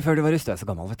 Året før du var russ, du så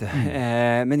gammel, vet du.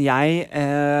 Men jeg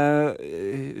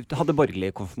hadde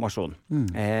borgerlig konfirmasjon.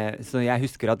 Så jeg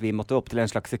husker at vi måtte opp til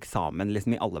en slags eksamen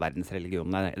liksom, i alle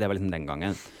verdensreligionene. Det var liksom den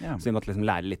gangen. Så vi måtte liksom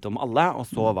lære litt om alle, og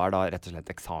så var da rett og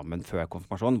slett eksamen før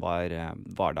konfirmasjon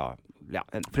var da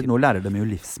for nå lærer de jo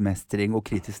livsmestring og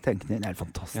kritisk tenkning. Det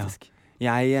fantastisk.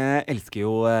 Jeg elsker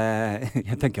jo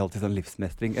jeg tenker alltid sånn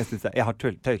livsmestring. Jeg har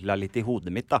tøyla litt i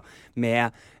hodet mitt da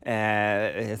med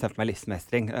jeg ser for meg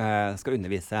livsmestring. Skal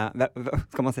undervise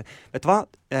skal man si, vet du hva?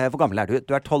 Hvor gammel du?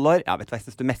 Du 12 år. Ja, vet du hva? Jeg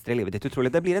synes du mestrer livet ditt utrolig.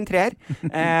 Det blir en 3.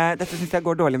 Dette synes jeg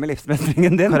går dårlig med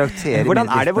livsmestringen din. Hvordan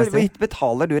det? Hvorvidt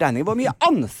betaler du regninger? Hvor mye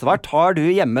ansvar tar du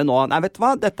hjemme nå? Nei, vet du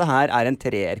hva? Dette her en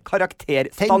 3.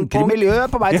 Karakterstandpunkt. Tenker miljø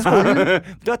på vei til skolen.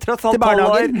 Du tross alt 12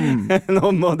 år.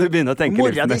 Nå må du begynne å tenke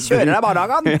livsmestring. Mora di kjører deg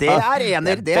barnehagen. Det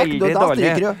 1. Det veldig da dårlig.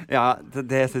 Stryker du. Ja,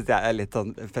 det synes jeg litt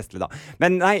sånn festlig da.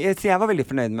 Men nei, så jeg var veldig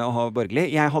fornøyd med å ha borgerlig.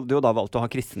 Jeg hadde jo da valgt å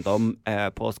ha kristendom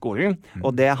på skolen,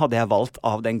 og det hadde jeg valgt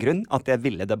av den grunn at jeg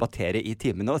ville debattere i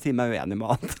timene og si meg uenig med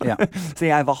alt. Så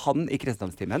jeg var han i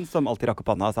kristendomstimen som alltid rakk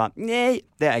opp hånda og sa nei,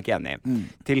 det jeg ikke enig i.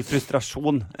 Til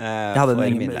frustrasjon. Jeg hadde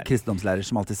en kristendomslærer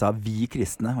som alltid sa vi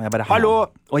kristne, og jeg bare hallo!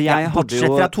 Og jeg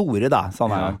bortsett fra Torur da,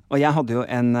 sånn og jeg hadde jo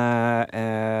en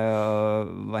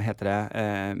hva heter det?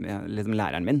 Liksom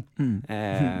læreren min.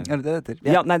 Er det det heter?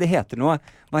 Ja, nei, det heter noe.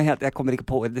 Jeg kommer ikke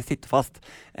på ordet, det sitter fast.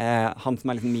 Han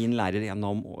som liksom min lærer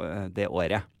gjennom det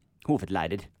året.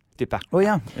 Hovedlærer. Type.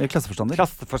 Klasseforstander.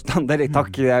 Klasseforstander,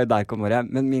 takk, der kom ordet.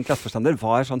 Men min klasseforstander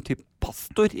var sånn type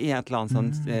pastor i et eller annet sånn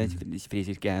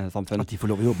frikirkesamfunn. At de får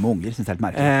lov å jobbe med unger, synes jeg helt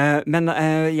merkelig. Men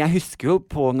jeg husker jo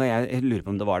på, når jeg lurer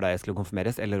på om det var da jeg skulle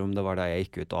konfirmeres, eller om det var da jeg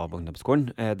gikk ut av ungdomsskolen,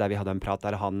 der vi hadde en prat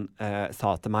der han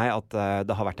sa til meg at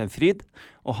det har vært en fryd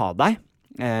å ha deg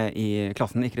i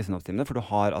klassen i kristendomstimene, for du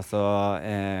har altså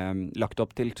lagt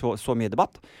opp til så mye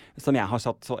debatt som jeg har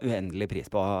satt så uendelig pris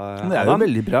på. Det jo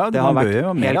veldig bra. Det har vært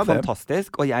helt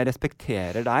fantastisk, og jeg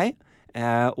respekterer deg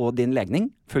og din legning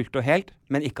fullt og helt,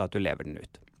 men ikke at du lever den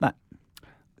ut. Nei.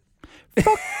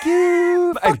 Fuck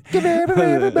you! Fuck you,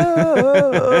 baby,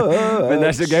 Men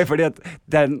det så gøy, fordi at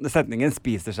den setningen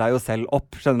spiser seg jo selv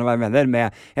opp, skjønner du hva jeg mener? Med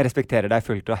jeg respekterer deg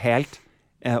fullt og helt,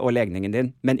 og legningen din,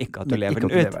 men ikke at du lever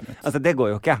den ut. Altså, det går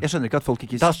jo ikke. Jeg skjønner ikke at folk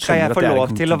ikke skjønner at det Da skal jeg få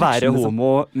lov til å være homo,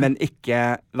 men ikke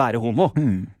være homo.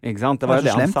 Ikke sant? Det var jo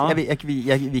det han sa. Jeg vil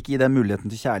ikke gi deg muligheten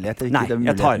til kjærlighet. Nei,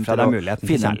 jeg tar fra deg muligheten til kjærlighet.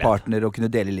 Finne en partner og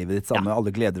kunne dele livet ditt sammen med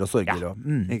alle gleder og sorger.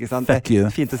 Ikke sant? Det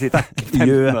fint å si det.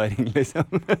 15-åring, liksom.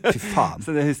 Fy faen.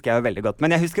 Så det husker jeg jo veldig godt.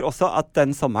 Men jeg husker også at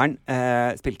den sommeren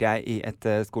spilte jeg i et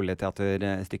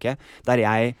skoleteaterstykke, der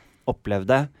jeg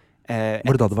opplevde Var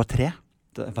det da du var 3?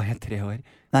 Da var jeg 3 år.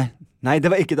 Nei, det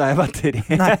var ikke da jeg var 3.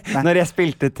 Når jeg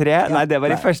spilte 3, det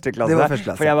var i første klasse.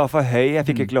 For jeg var for høy, jeg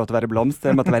fikk ikke lov til å være blomst,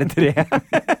 jeg måtte være 3.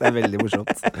 Det veldig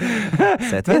morsomt.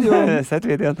 Sett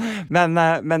videoen. Men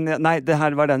nei, det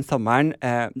her var den sommeren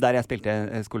der jeg spilte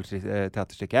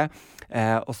skoleteaterstykke.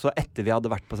 Og så etter vi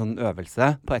hadde vært på sånn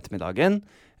øvelse på ettermiddagen,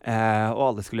 og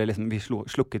alle skulle liksom, vi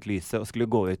slukket lyset og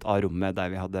skulle gå ut av rommet der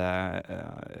vi hadde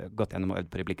gått gjennom og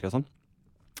øvd på replikker og sånn.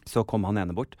 Så kom han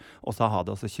ene bort, og sa ha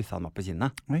det, og så kysset han meg på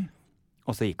kinnet.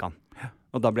 Og så gikk han.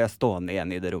 Og da ble jeg stående igjen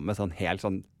i det rommet, sånn helt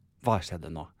sånn, hva skjedde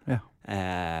nå?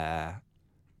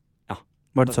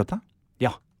 Var det søtt da?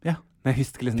 Ja. Men jeg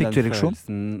husker liksom fikk du ereksjon?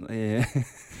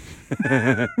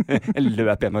 Jeg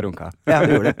løp hjem og runka. Ja,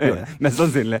 det gjorde det. Mest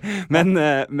sannsynlig. Men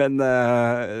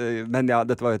ja,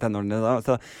 dette var jo tenårene da,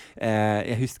 så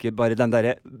jeg husker bare den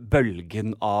der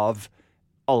bølgen av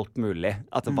alt mulig.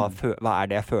 Altså, hva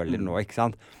det jeg føler nå, ikke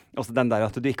sant? Også den der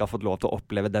at du ikke har fått lov til å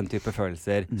oppleve den type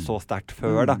følelser så sterkt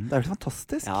før, da. Det er jo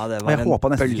fantastisk. Ja, det og var jeg en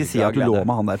håper nesten bølge ikke si at du av lå glede.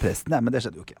 med han der presten, men det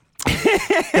skjedde jo ikke.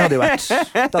 Det hadde jo vært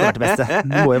det beste.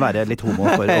 Du må jo være litt homo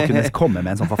for å kunne komme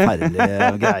med en sånn forferdelig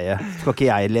greie. Skal ikke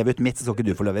jeg leve ut mitt, så skal ikke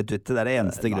du få leve ut ditt. Det er det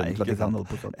eneste grunnen til at vi kan holde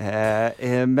på sånn.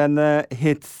 Men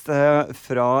hits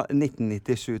fra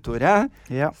 1997, Tore.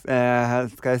 Ja.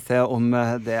 Skal jeg se om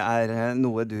det er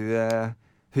noe du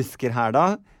husker her da.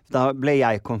 Da ble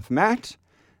jeg konfirmert.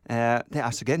 Det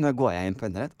er så gøy. Nå går jeg inn på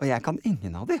internett, og jeg kan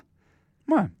ingen av de.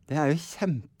 Nei. Det er jo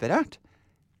kjemperart.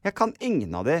 Jeg kan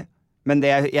ingen av de. Men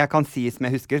det jeg kan si som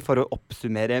jeg husker, for å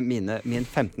oppsummere min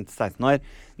 15-16 år,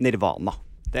 Nirvana.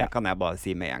 Det kan jeg bare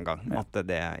si med en gang. At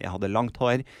jeg hadde langt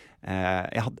hår.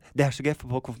 Det er så gøy,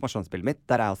 for på konfirmasjonsbildet mitt,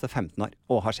 der er jeg altså 15 år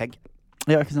og har skjegg.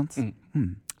 Ja, ikke sant?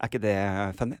 Er ikke det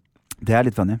funny? Det er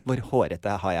litt funny. Hvor hårete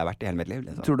har jeg vært i hele mitt liv?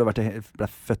 Liksom. Tror du ble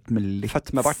født med litt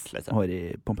Født med bart, liksom. hår i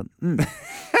pumpen?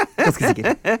 Ganske sikker.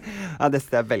 Ja, det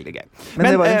er veldig gøy. Men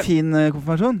det var en fin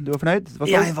konfirmasjon. Du var fornøyd?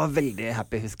 Jeg var veldig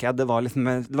happy, husker jeg. Det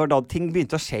var da ting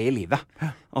begynte å skje i livet.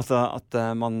 Altså at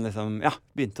man liksom,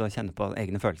 begynte å kjenne på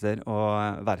egne følelser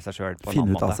og være seg selv på en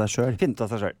annen måte. Finne ut av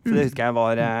seg selv. Så det husker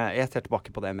jeg jeg ser tilbake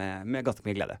på det med ganske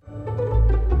mye glede.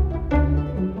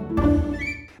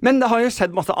 Men det har jo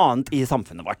skjedd masse annet i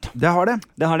samfunnet vårt. Det har det.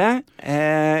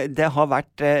 Det har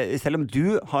vært, selv om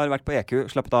du har vært på EQ,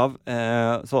 slappet av,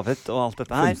 sovet og alt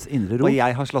dette her, og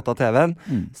jeg har slått av TV-en,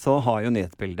 så har jo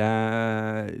nyhetsbildet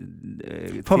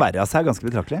forverret seg ganske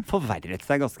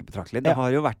betraktelig. Det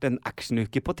har jo vært en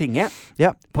actionuke på tinget,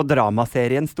 på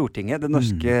dramaserien Stortinget, den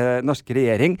norske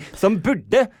regjering, som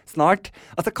burde snart,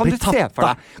 altså kan du se for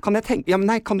deg,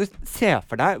 kan du se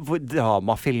for deg hvor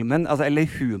dramafilmen, altså, eller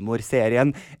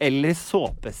humorserien, eller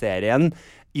såpeserien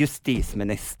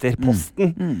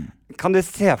Justisministerposten. Kan du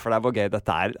se for deg hvor gøy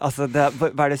dette er? Altså,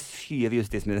 hva er det 7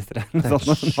 justisministre?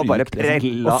 Sånn, bare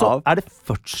prella av. Og så er det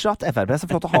fortsatt FrP som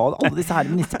får lov til å ha alle disse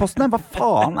her ministerpostene. Hva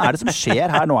faen er det som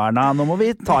skjer her nå, Erna? Nå må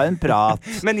vi ta en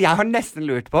prat. Men jeg har nesten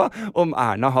lurt på om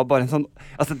Erna har bare en sånn,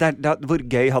 altså hvor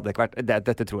gøy hadde det ikke vært,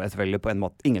 dette tror jeg selvfølgelig på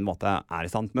ingen måte er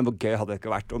sant, men hvor gøy hadde det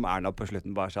ikke vært om Erna på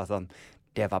slutten bare sa sånn: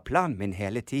 det var planen min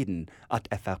hele tiden at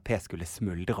FrP skulle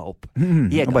smuldre opp.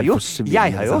 Jeg har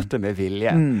gjort det med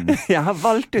vilje. Jeg har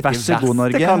valgt ut de verste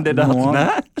kandidatene.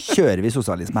 Nå kjører vi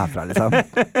sosialisme herfra, liksom.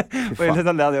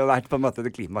 Det hadde jo vært på en måte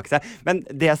det klimakset. Men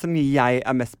det som jeg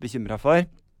er mest bekymret for,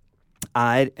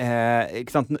 er,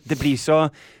 ikke sant, det blir så,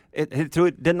 jeg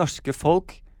tror det norske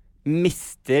folk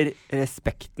mister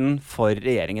respekten for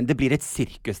regjeringen. Det blir et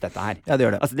sirkus, dette her. Ja, det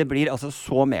gjør det. Altså, det blir altså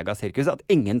så megasirkus at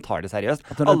ingen tar det seriøst.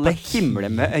 Alle himler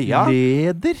med øya.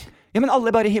 Leder? Ja, men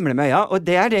alle bare himler med øya, og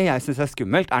det er det jeg synes er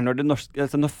skummelt, er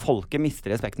når folket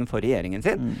mister respekten for regjeringen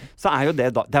sin, så er jo det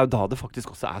er jo da det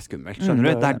faktisk også er skummelt, skjønner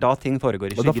du? Det er da ting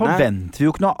foregår i skyggene. Og da forventer vi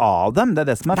jo ikke noe av dem, det er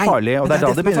det som er farlig, og det er da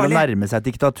det begynner å nærme seg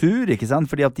diktatur, ikke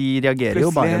sant? Fordi at de reagerer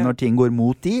jo bare når ting går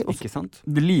mot de, og så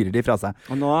lirer de fra seg.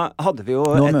 Og nå hadde vi jo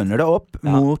Nå mønner det opp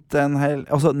mot en hel...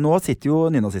 Altså, nå sitter jo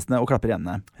nynazistene og klapper i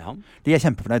hendene. Ja. De er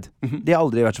kjempefornøyd. De har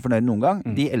aldri vært så fornøyd noen gang.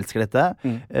 De elsker dette.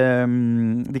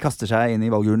 De kaster seg inn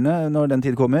i valgurnene når den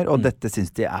tid kommer, og dette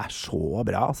synes de er så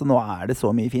bra. Altså, nå er det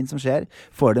så mye fint som skjer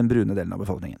for den brune delen av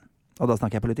befolkningen. Og da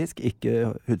snakker jeg politisk,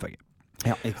 ikke hudfarge.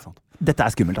 Ja, ikke sant. Dette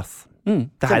er skummelt, ass. Men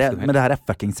det her er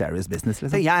fucking serious business,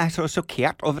 liksom. Jeg er så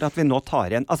sjokkert over at vi nå tar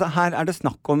igjen. Altså, her er det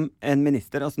snakk om en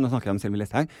minister, altså nå snakker jeg om Sylvi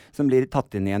Listhaug, som blir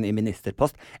tatt inn igjen i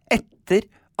ministerpost etter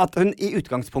at hun i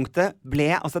utgangspunktet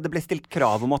det ble stilt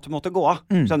krav om at hun måtte gå av.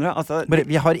 Skjønner du? Altså,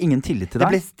 vi har ingen tillit til deg.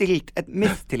 Det ble stilt et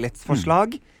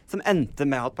mistillitsforslag som endte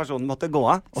med at personen måtte gå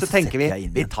av. Så tenker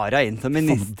vi tar henne inn som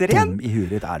minister igjen.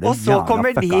 Og så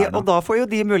kommer og da får jo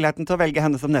de muligheten til å velge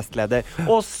henne som nestleder.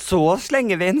 Og så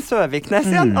slenger vi inn Søviknes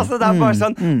igjen. Altså det er bare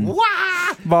sånn,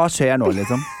 wow! Hva skjer nå,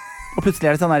 liksom? Og plutselig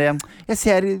er det sånn her, jeg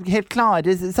ser helt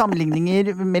klare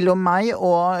sammenligninger mellom meg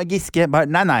og Giske.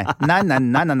 Nei.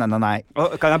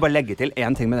 Og kan jeg bare legge til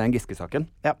en ting med den Giske-saken?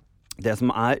 Ja. Det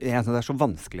som jeg synes er så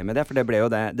vanskelig med det, for det ble jo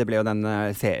den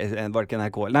var det ikke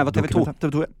NRK? Nei, det var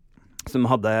TV2. Som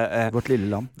hadde Vårt lille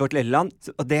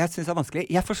land. Og det jeg synes er vanskelig,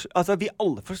 vi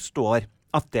alle forstår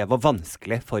at det var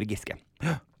vanskelig for Giske.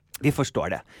 Vi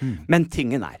forstår det. Men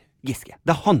tingen er, Giske,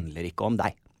 det handler ikke om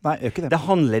deg. Nei, ikke det. Det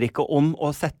handler ikke om å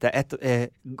sette et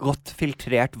godt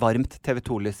filtrert, varmt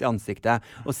TV2-lys i ansiktet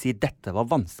og si dette var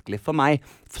vanskelig for meg,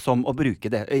 som å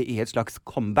bruke det i et slags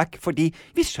comeback, fordi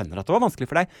vi skjønner at det var vanskelig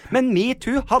for deg. Men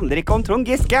MeToo handler ikke om Trond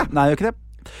Giske. Nei, jo ikke det.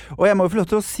 Og jeg må jo få lov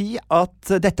til å si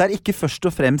at dette er ikke først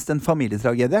og fremst en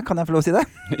familietragedie. Kan jeg få lov til å si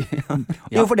det? Ja.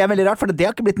 Jo, for det er veldig rart, for det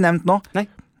har ikke blitt nevnt nå. Nei.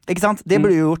 Ikke sant? Det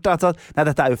blir jo gjort, altså. Nei,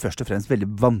 dette er jo først og fremst veldig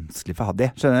vanskelig for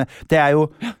Hadde. Skjønner du? Det er jo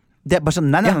Det er bare sånn,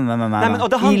 nei.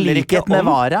 I likhet med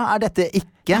Vara er dette ikke.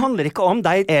 Det handler ikke om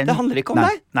deg. Det handler ikke om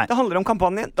deg. Nei. Det handler om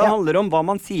kampanjen. Det handler om hva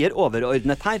man sier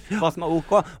overordnet her. Hva som er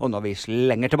ok. Og når vi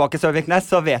slenger tilbake Søviknes,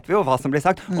 så vet vi jo hva som blir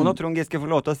sagt. Og når Trond Giske får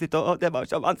lov til å sitte og det var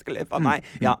så vanskelig for meg.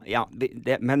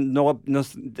 Men nå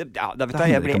da vet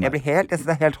jeg blir helt, jeg synes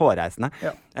det er helt hårreisende.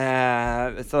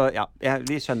 Så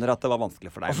vi skjønner at det var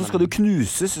vanskelig for deg. Og så skal du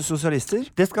knuses, sosialister?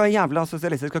 Det skal jævla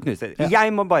sosialister skal knuse.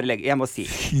 Jeg må si.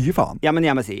 Fy faen. Ja, men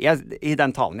jeg må si. I den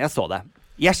talen, jeg så det.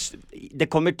 Det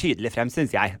kommer tydelig frem,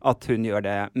 synes jeg, at hun gjør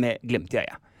det med glimt i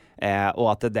øyet. Og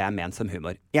at det er ment som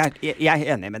humor. Jeg er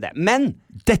enig med det. Men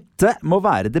dette må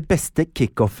være det beste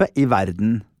kickoffet i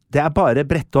verden. Det er bare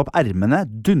brette opp ermene,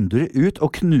 dundre ut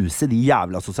og knuse de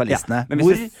jævla sosialistene.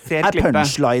 Hvor er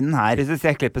punchlinen her? Hvis du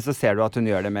ser klippet, så ser du at hun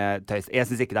gjør det med tøys. Jeg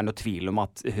synes ikke det er noe tvil om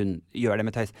at hun gjør det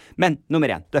med tøys. Men nummer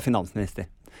 1, du er finansminister.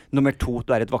 Nummer 2,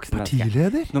 du er et voksen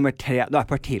partileder? Nummer 3, du er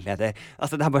partileder.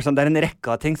 Altså, det er bare sånn, det er en rekke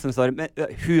av ting som står. Men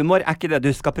humor er ikke det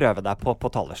du skal prøve deg på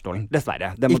talerstolen. Dessverre.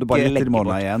 Det må du bare legge bort. Ikke etter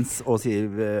Mona Jens og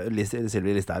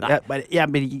Sylvi Listhaug. Jeg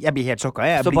blir helt sjokka.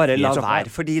 Så bare la være.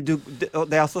 Fordi det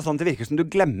er altså sånn det virker som du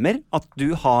glemmer at du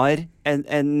har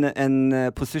en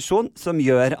posisjon som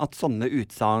gjør at sånne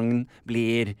utsagn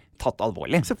blir tatt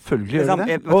alvorlig. Selvfølgelig gjør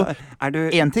det. Og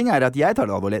en ting er at jeg tar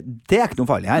det alvorlig. Det er ikke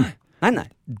noe farlig her. Nei.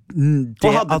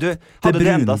 Det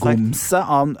brungomse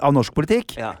av norsk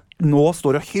politikk nå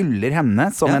står og hyller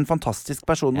henne som en fantastisk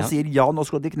person og sier nå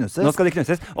skal de knuses. Nå skal de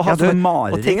knuses. Og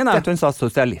tingen er at hun sa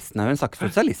sosialistene. Hun sa ikke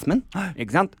sosialismen. Ikke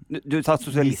sant? Du sa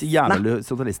sosialistene. Jævla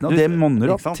sosialistene. Og det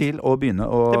monner opp til å begynne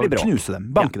å knuse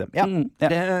dem. Banke dem.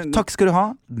 Takk skal du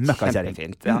ha. Møkkakjæring.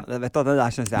 Kjempefint. Det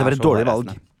der synes jeg det var et dårlig valg.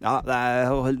 Ja, det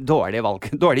er dårlig valg.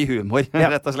 Dårlig humor,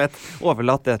 rett og slett.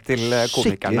 Overlatt det til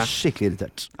komikerne. Skikkelig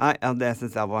irritert. Nei, det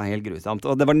synes jeg var helt grusomt.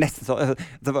 Og det var nesten så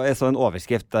jeg så en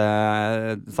overskrift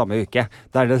samme uke,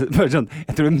 der det var sånn,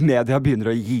 jeg tror media begynner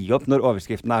å gi opp når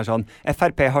overskriften er sånn,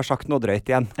 FrP har sagt noe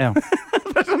drøyt igjen. Ja.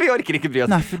 Vi orker ikke bry oss.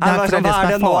 Nei, for det er det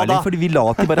som er farlig, fordi vi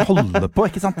lar de bare holde på,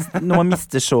 ikke sant? Når man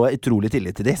mister så utrolig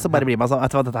tillit til de, så bare blir man sånn,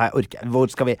 vet du hva, dette her orker jeg. Hvor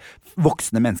skal vi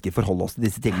voksne mennesker forholde oss til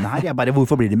disse tingene her?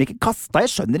 Hvorfor blir de ikke kastet?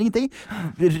 Jeg skjønner ingenting.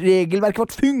 Regelverket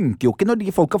vårt funker jo ikke når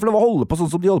de folka får lov å holde på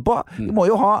sånn som de holder på.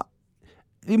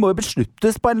 Vi må jo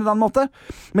besluttes på en eller annen måte.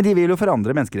 Men de vil jo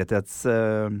forandre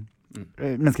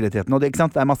menneskerettighetene, og det, ikke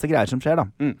sant? Det er masse greier som skjer da.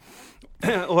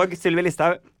 Og Sylvi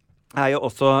Listhaug er jo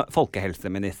også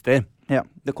folkehelseminister. Ja.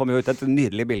 Det kom jo ut et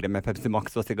nydelig bilde med Pepsi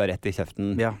Max og sigarett i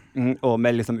kjeften. Ja. Og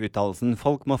med liksom uttalelsen,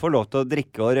 folk må få lov til å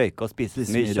drikke og røyke og spise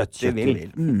så mye kjøtt de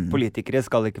vil. Politikere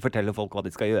skal ikke fortelle folk hva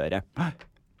de skal gjøre.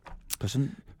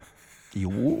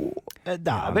 Jo,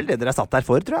 det er vel det dere er satt der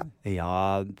for, tror jeg.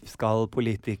 Ja, skal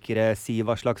politikere si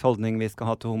hva slags holdning vi skal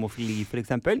ha til homofili, for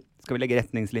eksempel? Skal vi legge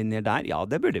retningslinjer der? Ja,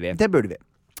 det burde vi. Det burde vi.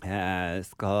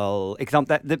 Ikke sant?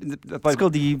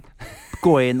 Skal de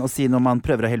gå inn og si når man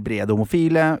prøver å helbrede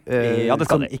homofile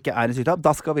som ikke er en sykdom, da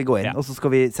skal vi gå inn, og så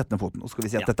skal vi sette ned foten, og så skal vi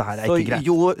si at dette her er ikke greit. Så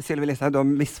jo, Sylvi Listhaug, du har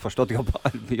misforstått jobben.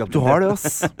 Du har det,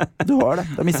 ass. Du har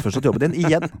misforstått jobben din,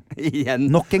 igjen.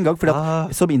 Nok en gang, fordi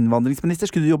at som innvandringsminister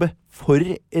skulle du jobbe for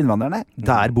innvandrerne.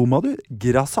 Der bomma du,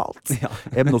 grassalt.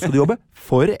 Men nå skal du jobbe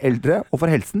for eldre og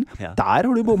for helsen. Der har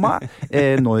du bomma.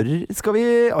 Når skal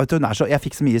vi... Jeg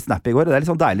fikk så mye snap i går, og det er litt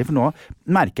sånn deilig, for nå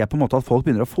merker jeg på en måte at folk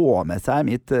begynner å få med seg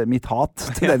mitt hat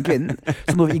til den kvinnen.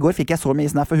 Så i går fikk jeg så mye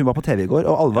snap, for hun var på TV i går,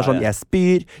 og alle var sånn, jeg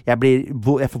spyr, jeg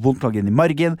får vondt klagen i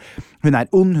margen, hun er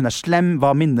ond, hun er slem,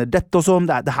 hva minner dette og sånn,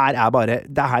 det her er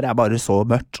bare så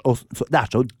mørkt, og det er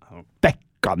så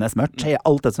bekkende mørkt,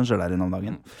 alt det som skjer der innom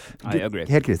dagen.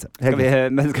 Helt krise. Skal vi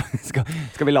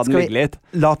la den ligge litt?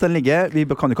 La den ligge, vi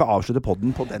kan jo ikke avslutte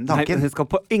podden på den tanken. Nei, vi skal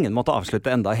på ingen måte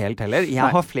avslutte enda helt heller. Jeg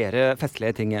har flere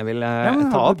festlige ting jeg vil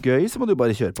ta opp. Gøy, så må du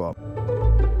bare kjøre på.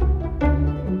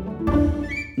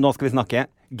 Nå skal vi snakke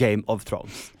Game of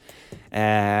Thrones.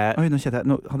 Nå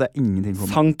hadde jeg ingenting på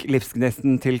meg. Sank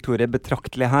livsgnisten til Torur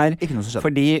betraktelig her. Ikke noe som skjedde.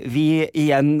 Fordi vi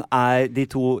igjen er de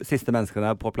 2 siste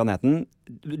menneskene på planeten.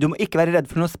 Du må ikke være redd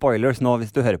for noen spoilers nå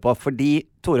hvis du hører på, fordi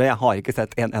Torur og jeg har ikke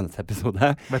sett en eneste episode.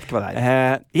 Vet ikke hva det er.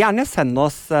 Gjerne send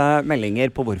oss meldinger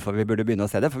på hvorfor vi burde begynne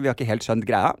å se det, for vi har ikke helt skjønt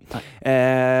greia.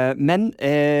 Men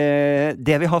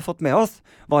det vi har fått med oss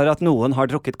var at noen har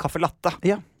drukket kaffe latte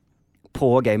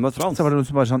på Game of Thrones. Så var det noen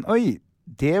som bare sånn, oi,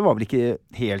 det var vel ikke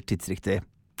helt tidsriktig.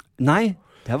 Nei,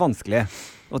 det er vanskelig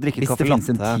å drikke kaffe latte.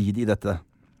 Hvis det finnes en tid i dette.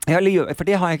 Ja, for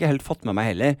det har jeg ikke helt fått med meg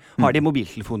heller. Har de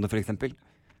mobiltelefoner, for eksempel?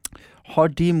 Har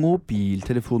de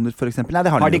mobiltelefoner, for eksempel? Nei,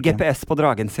 det har de ikke. GPS på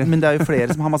dragen sin? Men det er jo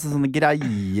flere som har masse sånne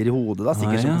greier i hodet, da.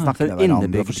 Sikkert som snakker med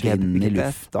hverandre og forsvinner i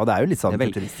lufta. Det er jo litt sånn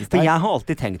futuristisk. For jeg har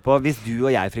alltid tenkt på, hvis du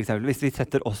og jeg for eksempel, hvis vi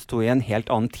setter oss to i en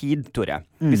helt annen tid, Tore.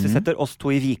 Hvis vi setter oss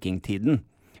to i vikingtiden.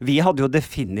 Vi hadde jo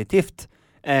definitivt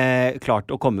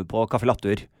klart å komme på kaffe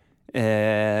lattur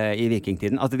i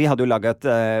vikingtiden. Altså, vi hadde jo laget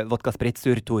vodka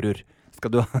spritsur, Torur.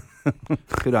 Skal du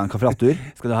ha en kaffe lattur?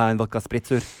 Skal du ha en vodka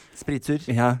spritsur? Spritsur?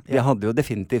 Ja, vi hadde jo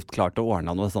definitivt klart å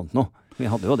ordne noe sånt nå. Vi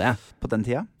hadde jo det. På den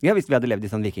tida? Ja, hvis vi hadde levd i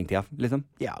sånn vikingtida, liksom.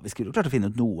 Ja, vi skulle jo klart å finne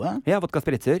ut noe. Ja, vodka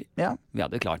spritsur. Ja. Vi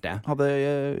hadde klart det.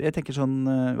 Jeg tenker sånn,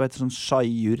 hva heter sånn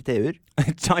chaiur, teur?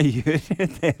 Chaiur,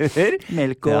 teur?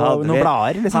 Melk og noen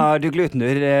blader, liksom. Har du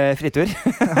glutenur, fritur?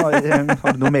 Har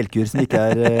du noen melkur som ikke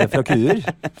er fra kuer?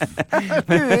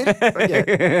 Kuer! Okay.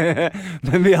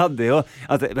 Men vi hadde jo,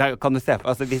 altså, kan du se på,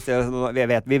 altså,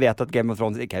 vi vet at Game of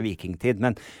Thrones ikke er vikingtid,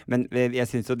 men jeg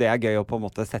synes jo det er gøy å på en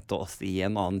måte sette oss i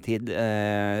en annen tid.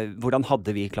 Hvordan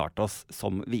hadde vi klart oss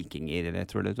som vikinger,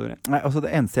 tror du, Tore? Nei, altså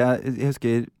det eneste jeg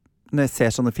husker når jeg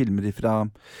ser sånne filmer fra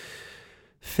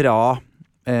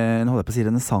nå holder jeg på å si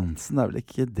renessansen, det er vel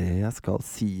ikke det jeg skal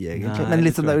si egentlig. Nei, men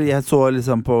liksom, jeg så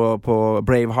liksom på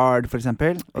Braveheart for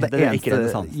eksempel, og det er ikke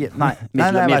renessansen. Nei,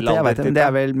 jeg vet det, det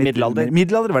er vel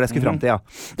middelalder var det jeg skulle frem til, ja.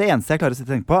 Det eneste jeg klarer å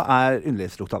tenke på er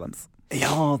underlivslukta deres.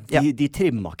 Ja, de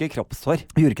trimma ikke kroppshår.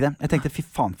 Jeg gjorde ikke det. Jeg tenkte, fy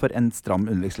faen for en stram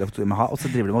underlivslukt de må ha, og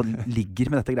så driver de og ligger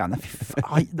med dette greiene.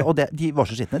 Og de var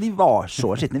så skittne,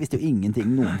 visste jo ingenting,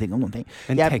 noen ting om noen ting.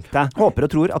 Jeg håper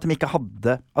og tror at de ikke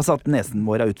hadde, altså at nesen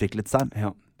vår har utviklet seg.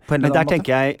 Ja. Men der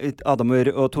tenker jeg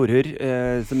Adamur og Torur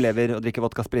som lever og drikker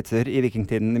vodka spritser i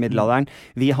vikingtiden i middelalderen,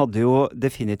 vi hadde jo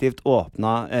definitivt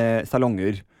åpnet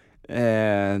salonger.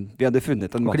 Vi hadde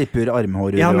funnet en måte. Klipper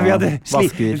armhår og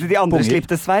vasker de andre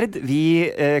slipte sverd, vi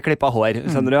klippet hår,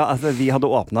 skjønner du? Altså, vi hadde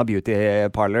åpnet beauty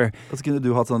parlor. Og så kunne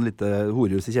du hatt sånn lite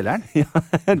horehus i kjelleren? Ja,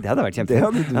 det hadde vært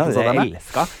kjempefint. Det hadde jeg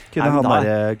elsket. Kunne han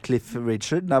der Cliff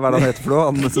Richard, nei, hva er det han heter for noe?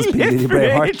 Han som spiller i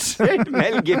Braveheart.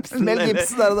 Mel Gibson,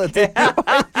 der og det.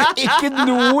 Ikke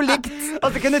noe likt. Og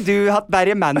så kunne du hatt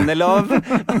Barry Manilow.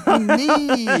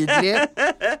 Nydelig.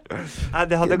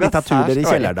 Det hadde gått sært i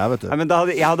kjelleren der, vet du. Men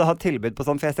jeg hadde hatt tilbud på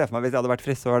sånn, for jeg ser for meg hvis jeg hadde vært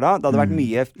frisør da, det hadde vært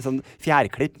mye sånn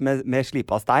fjærklipp med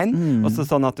slipa stein, og så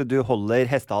sånn at du holder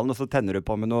hestehalen, og så tenner du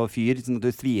på med noe fyr, sånn at du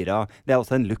svir av. Det er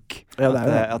også en look. Ja,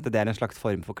 at det er en slags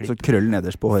form for klipp. Så krøll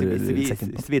nederst på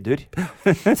hårsekken. Sviddur.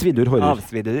 Sviddur, hårer.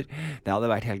 Avsviddur. Det hadde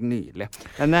vært helt nydelig.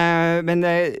 Men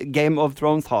Game of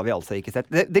Thrones har vi altså ikke sett.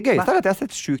 Det gøyeste er at jeg har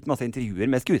sett sjukt masse intervjuer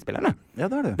med skuespillerne. Ja,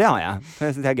 det har du. Det har jeg.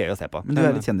 Jeg synes det er gøy å se på. Men du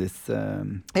er litt kjendis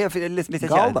hvis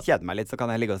jeg kjeder meg litt, så kan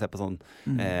jeg ligge og se på sånn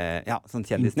sånn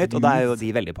kjendisnytt, og da er jo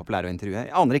de veldig populære å intervjue.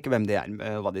 Jeg aner ikke hvem de er,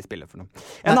 hva de spiller for noe.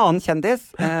 En annen kjendis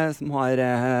som har,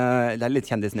 det er litt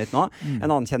kjendisnytt nå, en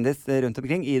annen kjendis rundt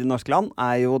omkring i det norske land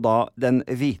er jo da den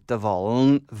hvite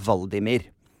hvalen Valdimir.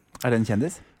 Er det en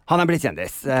kjendis? Han er blitt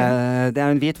kjendis. Okay. Det er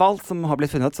en hvit hval som har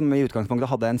blitt funnet, som i utgangspunktet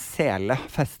hadde en sele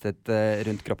festet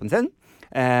rundt kroppen sin.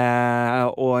 Hvem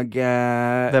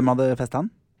hadde festet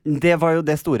han? Det var jo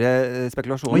det store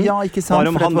spekulasjonen. Ja, ikke sant,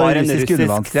 om han var en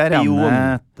russisk spion.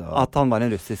 At han var en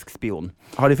russisk spion.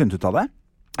 Har de funnet ut av det?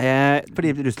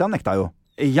 Fordi Russland nekta jo.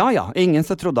 Ja. Ingen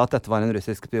så trodde at dette var en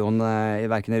russisk spion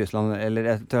hverken i Russland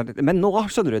eller... Men nå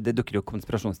skjønner du, det dukker jo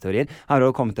konspirasjonsteorier. Her har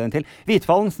det kommet en til.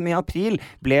 Hvithvalen som i april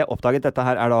ble oppdaget, dette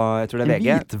her er da, jeg tror det er VG.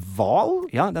 En hvithval?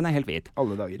 Ja, den er helt hvit.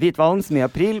 Alle dager. Hvithvalen som i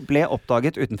april ble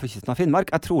oppdaget utenfor kysten av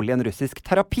Finnmark er trolig en russisk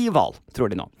terapihval,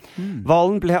 tror de nå.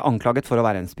 Hvalen ble anklaget for å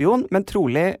være en spion, men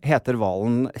trolig heter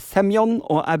hvalen Semyon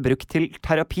og er brukt til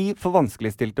terapi for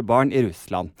vanskeligstilte barn i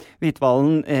Russland.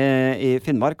 Hvithvalen i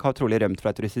Finnmark har trolig rømt fra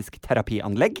et russisk terapianlegg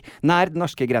nær den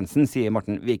norske grensen, sier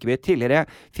Morten Vikeby, tidligere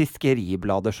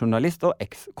Fiskeribladet-journalist og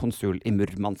eks-konsul i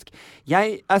Murmansk.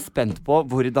 Jeg er spent på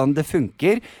hvordan det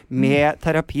funker med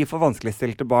terapi for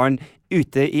vanskeligstilte barn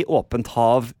ute i åpent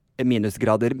hav,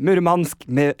 minusgrader, Murmansk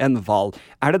med en hval.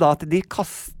 Er det da at de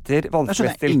kaster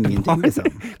vanskeligstilte barn? Liksom.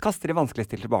 Kaster de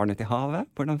vanskeligstilte barn ut i havet?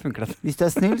 Hvordan funker det? Hvis du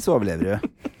er snill, så overlever du.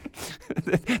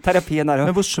 Terapien er jo...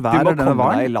 Men hvor svær er denne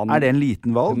hvalen? Er det en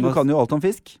liten hval? Du kan jo alt om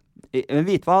fisk. En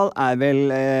hvithval er vel,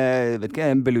 vet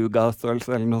ikke, en beluga-størrelse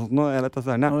eller noe sånt, jeg vet da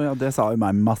søren. Ja, det sa jo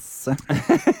meg masse.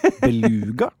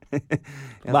 Beluga?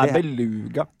 Hva er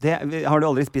beluga? Har du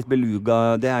aldri spist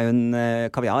beluga? Det er jo en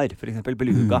kaviar, for eksempel.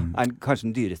 Beluga er kanskje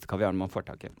den dyreste kaviaren man får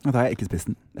tak i. Da har jeg ikke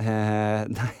spist den.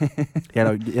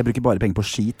 Jeg bruker bare penger på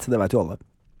skit, det vet jo alle.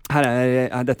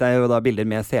 Dette er jo da bilder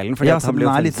med selen. Ja, så den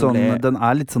er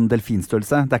litt sånn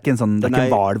delfinstørrelse. Det er ikke en sånn, det er ikke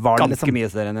en hval. Ganske mye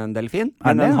større enn en delfin,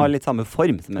 men den har litt samme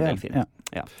form som en delfin.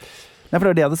 Ja. Nei, for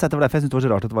det var det jeg hadde sett, det var derfor jeg syntes det var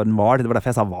så rart at det var en hval. Det var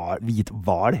derfor jeg sa hvit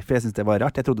hval, for jeg syntes det var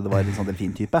rart. Jeg trodde det var en sånn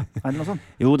delfintype. Er det noe sånt?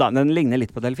 Jo da, den ligner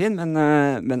litt på delfin,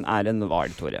 men er en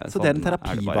hval, Tore. Så det er en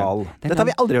terapihval. Dette har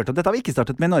vi aldri hørt om. Dette har vi ikke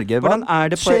startet med i Norge. Hvordan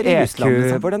er det på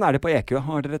EQ? Hvordan er det på EQ?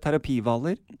 Har dere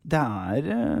terapihvaler? Det er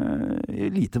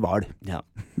lite hval. Ja.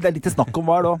 Det er lite snakk om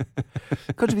hval også.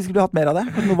 Kanskje vi skulle hatt mer av det?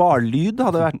 Noe hvallyd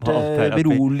hadde vært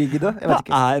beroligende. Hva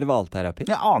er hvalterapi?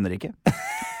 Jeg aner ikke.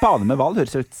 Bane med hval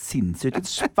høres jo sinnssykt ut.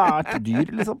 Svært dyr,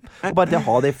 liksom. Og bare det å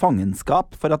ha det i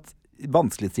fangenskap for at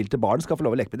vanskeligstilte barn skal få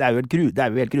lov å leke med. Det er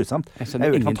jo helt grusomt. Det er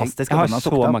jo helt fantastisk. Jeg har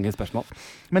så mange spørsmål.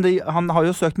 Men han har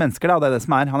jo søkt mennesker, da. Det er det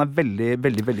som er. Han er veldig,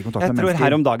 veldig, veldig kontakt med mennesker. Jeg tror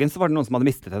her om dagen så var det noen som hadde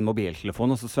mistet en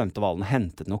mobiltelefon, og så svømte hvalen og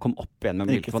hentet den og kom opp igjen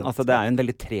med mobiltelefonen. Altså, det er en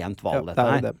veldig trent hval, dette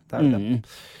her. Det er jo det.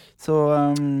 Så,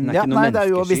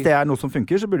 hvis det er noe som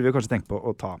funker, så burde vi kanskje tenke på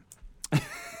å ta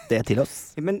det til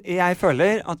oss. Men jeg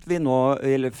føler at vi nå,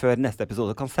 eller før neste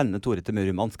episode, kan sende Tore til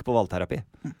Murmansk på Hvalterapi.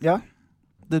 Ja.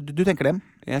 Du tenker det?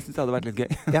 Jeg synes det hadde vært litt gøy.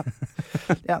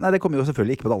 Nei, det kommer jo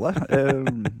selvfølgelig ikke på alle.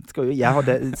 Jeg har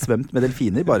svømt med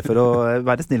delfiner bare for å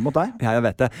være snill mot deg. Ja, jeg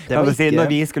vet det. Når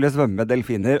vi skulle svømme med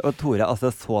delfiner, og Tore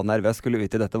så nervøs skulle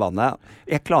ut i dette vannet,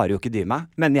 jeg klarer jo ikke dy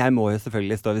meg, men jeg må jo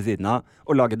selvfølgelig stå ved siden av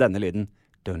og lage denne lyden.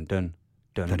 Dun, dun.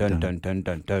 Dun, dun, dun, dun,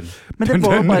 dun, dun. Men det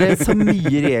var bare så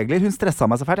mye regler. Hun stresset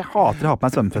meg så fælt. Jeg hater å ha på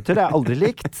meg svømmeføtter. Det har jeg aldri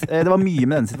likt. Det var mye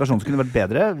med den situasjonen som kunne vært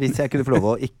bedre hvis jeg kunne få lov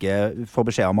å ikke få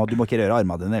beskjed om at du må ikke røre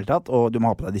armene dine i det hele tatt, og du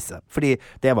må ha på deg disse. Fordi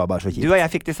det var bare så kjipt. Du og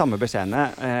jeg fikk de samme beskjedene,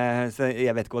 så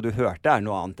jeg vet ikke hva du hørte er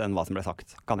noe annet enn hva som ble sagt.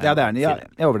 Ja, det er den.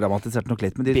 Jeg overdramatiserte nok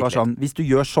litt, men de var sånn, hvis du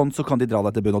gjør sånn, så kan de dra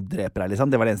deg til bunn og drepe deg,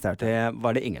 liksom. Det var det eneste jeg hørte. Det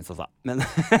var det ingen som sa. Men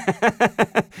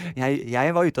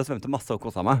jeg var ute og svømte masse og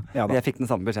kosa meg. Ja, jeg fikk den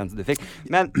samme beskjeden som du fikk.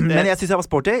 Men jeg synes jeg var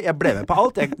sporty. Jeg ble med på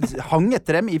alt. Jeg hang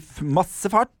etter dem i masse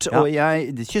fart, og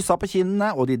de kyssa på kinnene,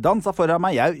 og de dansa foran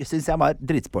meg. Jeg synes jeg var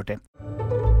dritsporty.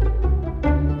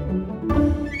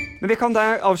 Men vi kan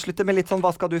da avslutte med litt sånn,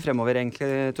 hva skal du fremover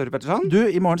egentlig, Torur Petterson? Du,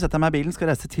 i morgen setter jeg meg i bilen, skal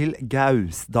reise til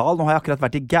Gausdal. Nå har jeg akkurat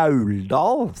vært i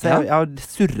Gauldal, så jeg har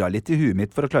surret litt i huet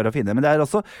mitt for å klare å finne det. Men det er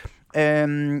også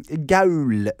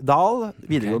Gauldal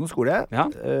videregående skole.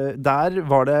 Der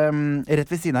var det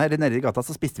rett ved siden her, nede i gata,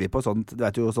 så spiste vi på sånt, du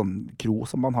vet jo, sånn kro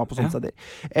som man har på sånne steder.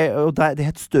 Og det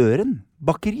het Støren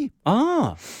bakeri.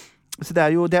 Så det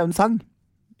er jo en sang.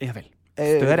 Ja vel.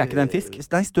 Stør, er ikke det en fisk?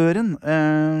 Nei, Støren.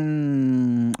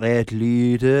 Et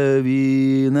lite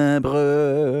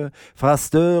wienerbrød fra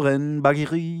Støren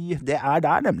bakeri. Det er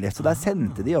der nemlig. Så der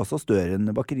sendte de også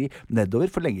Støren bakeri nedover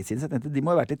for lenge siden. Så jeg tenkte, de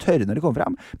må jo vært litt tørre når de kom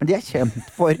frem. Men de er kjent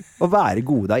for å være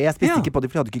gode da. Jeg spiste ikke på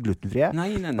dem, for de hadde ikke glutenfrie. Nei.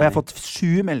 Og jeg har fått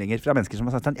 7 meldinger fra mennesker som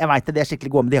har sagt sånn, jeg vet det, de er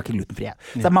skikkelig gode, men de har ikke glutenfrie.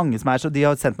 Så det er mange som er, så de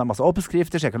har sendt meg masse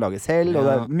oppskrifter, så jeg kan lage selv, og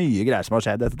det er mye greier som har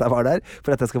skjedd etter at jeg var der,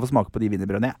 for at jeg skal få smake på de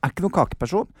wienerbrødene. Jeg er ikke noen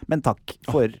kakeperson, men takk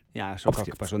for jeg er så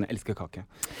kakeperson, jeg elsker kake.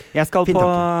 Jeg skal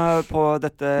på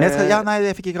dette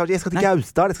jeg fikk ikke kake. Jeg skal til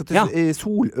Gausdal, jeg skal til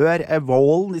Solør,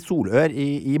 Vålen i Solør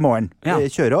i morgen.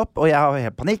 Kjøre opp, og jeg har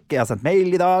helt panikk. Jeg har sendt mail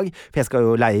i dag, for jeg skal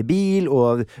jo leie bil,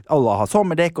 og alle har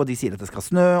sommerdekk, og de sier at det skal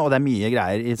snø, og det er mye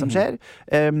greier som skjer.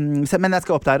 Men jeg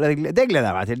skal opp der, og det gleder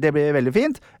jeg meg til. Det blir veldig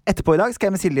fint. Etterpå i dag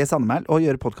skal jeg med Silje Sandemæl og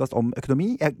gjøre podcast om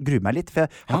økonomi. Jeg gruer meg litt, for jeg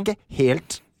har ikke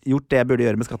helt gjort det jeg burde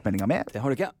gjøre med skattemeldinga mi. Det har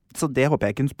du ikke. Så det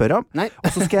håper jeg kunne spørre om. Og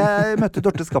så skal jeg møte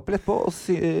Dorte Skappel etterpå og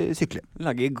sykle.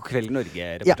 Lage Kveld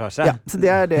Norge-reportasje. Ja, så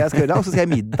det er det jeg skal gjøre. Og så skal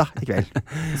jeg middag i kveld.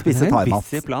 Spise thaimat.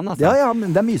 Plan, altså. Ja,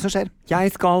 men det er mye som skjer.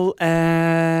 Jeg skal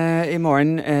i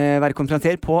morgen være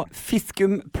konferansier på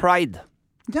Fiskum Pride.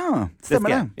 Ja,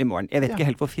 stemmer det. I morgen. Jeg vet ikke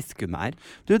helt hvor Fiskum er.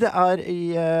 Du, det er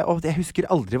jeg husker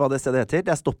aldri hva det stedet heter.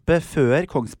 Det er stoppet før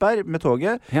Kongsberg med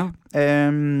toget.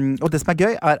 Og det som er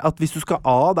gøy er at hvis du skal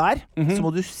av der, så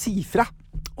må du si fra.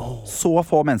 Så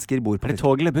få mennesker bor på. Er det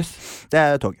tog eller buss? Det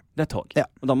er tog. Det er tog.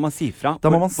 Og da må man si fra.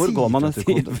 Hvor går man og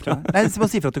sier fra? Nei, så må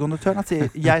man si fra til konduktøren. Han sier,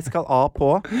 jeg skal av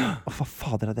på hva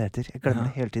fader er det heter? Jeg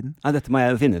glemmer det hele tiden. Nei, dette må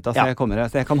jeg finne ut av, så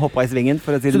jeg kan hoppe av i svingen,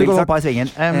 for å si det. Så du kan hoppe av i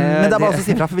svingen. Men det er bare å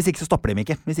si fra, for hvis ikke så stopper de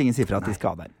ikke. Hvis ingen sier fra at de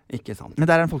skal av der. Ikke sant. Men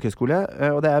der er en folkehøyskole,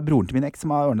 og det er broren til min eks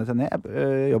som har ordnet henne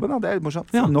jobben, og det er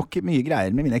morsomt. Nok mye greier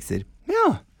med mine ekser.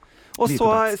 Ja. Og så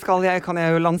kan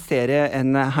jeg jo lansere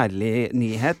en herlig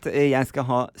nyhet. Jeg skal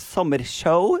ha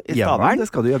sommershow i Stavern. Ja, det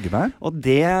skal du jagge meg. Og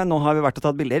nå har vi vært og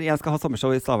tatt bilder. Jeg skal ha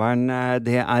sommershow i Stavern.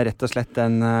 Det er rett og slett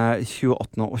den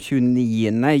 28. og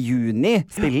 29. juni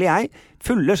spiller jeg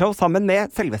fulle show sammen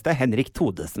med selveste Henrik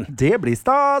Thodesen. Det blir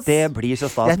stas. Det blir så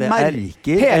stas. Jeg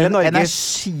merker en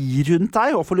energi rundt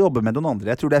deg og får jobbe med noen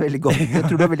andre. Jeg tror det er veldig godt. Jeg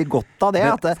tror du er veldig godt av det. Jeg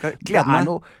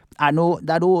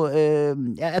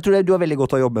tror du er veldig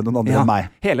godt å jobbe med noen andre enn meg.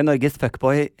 Hele Norges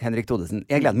fuckboy Henrik Thodesen.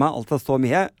 Jeg gleder meg altså så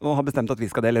mye og har bestemt at vi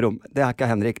skal dele rom. Det er ikke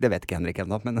Henrik, det vet ikke Henrik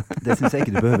ennå, men det synes jeg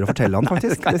ikke du behøver å fortelle han,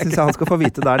 faktisk. Det synes jeg han skal få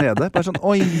vite der nede. Bare sånn,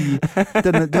 oi, du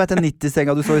vet den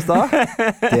 90-senga du så i stad?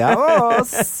 Det er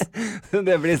oss!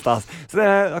 Det blir stas. Så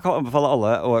jeg kan anbefale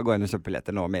alle å gå inn og kjøpe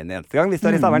billetter nå med inn i eneste gang. Hvis du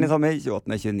er i Stavern i sommer,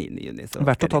 28.-29. juni.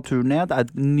 Verdt å ta turen ned. Det er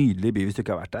et nydelig by hvis du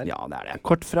ikke har vært der. Ja, det er det.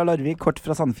 Kort fra Larvik, kort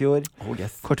fra Sandfjord,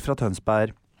 kort fra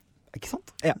Tønsberg. Ikke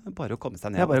sant? Ja. Bare å komme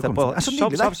seg ned. Ja, bare å komme seg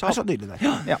ned. Det er så nydelig der.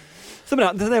 Ja. Så bra.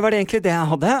 Det var det egentlig det jeg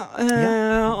hadde.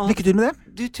 Lykke til med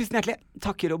det. Tusen hjertelig.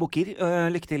 Takker og bukker.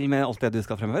 Lykke til med alt det du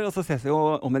skal fremover. Og så ses vi jo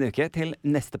om en uke til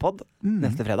neste podd.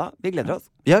 Neste fredag. Vi gleder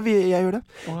oss. Ja, jeg gjør det.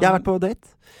 Jeg har vært på date.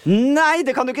 Nei,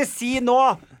 det kan du ikke si nå!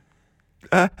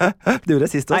 Det gjorde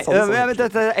jeg sist også.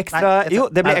 Jo,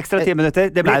 det blir ekstra 10 minutter.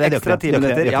 Det blir ekstra 10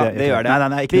 minutter. Ja, det gjør det.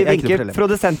 Vi vinker,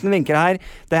 produsenten vinker her.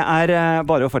 Det er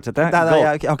bare å fortsette. Jeg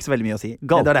har ikke så veldig mye å si.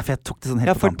 Det var derfor jeg tok det sånn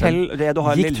helt på tampen. Fortell det du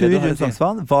har. Gikk tur rundt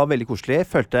Sognsvann, var veldig koselig.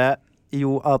 Følte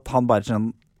jo at han bare sånn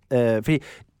fordi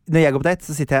når jeg går på date,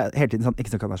 så sitter jeg hele tiden sånn,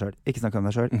 ikke snakk om deg selv, ikke snakk om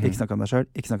deg selv, ikke snakk om deg selv,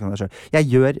 ikke snakk om deg selv. Jeg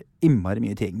gjør innmari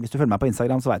mye ting. Hvis du følger meg på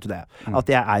Instagram, så vet du det.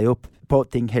 At jeg er jo på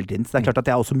ting hele tiden. Så det er klart at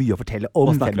jeg har også mye å fortelle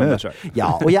om filmer. Ja,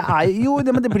 og jeg er jo,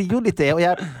 men det blir jo litt det, og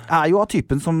jeg er jo av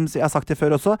typen som jeg har sagt det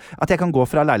før også, at jeg kan gå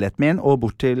fra leiligheten min og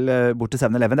bort til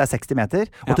 7-Eleven, det er 60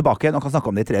 meter, og tilbake igjen, og kan snakke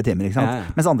om det i 3 timer, ikke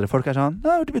sant? Mens andre folk er sånn,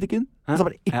 jeg har vært i butikken, og så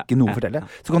var det ikke noe å fortelle.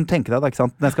 Så kan du tenke deg da, ikke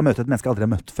sant, når jeg skal møte et menneske jeg aldri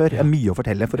har møtt før, jeg har mye å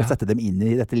fortelle for å sette dem inn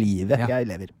i dette livet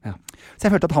jeg lever. Så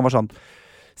jeg følte at han var sånn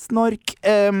snork.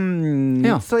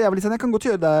 Så jeg var litt sånn, jeg kan godt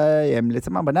kjøre deg hjem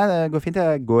liksom. Han bare, nei, det går fint,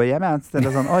 jeg går hjem. Jeg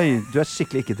er sånn, oi, du er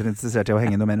skikkelig ikke interessert i å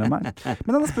henge noe mer med meg.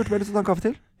 Men han har spurt meg litt å ta en kaffe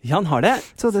til. Ja, han har det.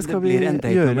 Så det skal vi gjøre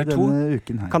denne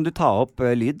uken her. Kan du ta opp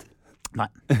lyd?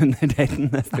 Nei. Under daten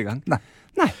neste gang? Nei.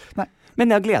 Men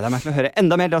jeg gleder meg til å høre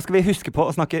enda mer. Da skal vi huske på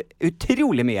å snakke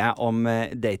utrolig mye om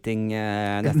dating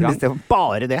neste gang. Det er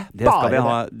bare det. Det skal vi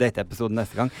ha dateepisoden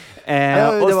neste gang. Det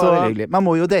var veldig hyggelig. Man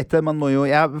må jo date,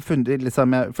 jeg har funnet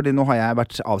liksom, fordi nå har jeg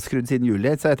vært avskrudd siden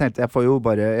juli, så jeg tenkte jeg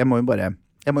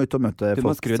må ut og møte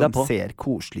folk som ser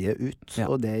koselige ut,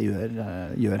 og det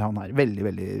gjør han her. Veldig,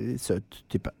 veldig søt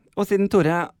type. Og siden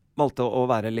Tore valgte å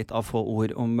være litt av få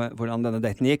ord om hvordan denne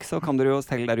daten gikk, så kan dere jo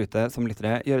selv der ute som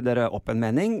lyttere gjøre dere opp en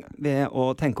mening ved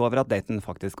å tenke over at daten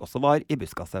faktisk også var i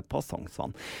buskaset på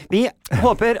Sognsvann. Vi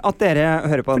håper at dere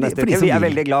hører på neste uke. Vi er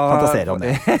veldig glad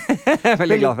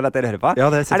veldig glad for at dere hører på.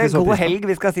 Ja, er det god helg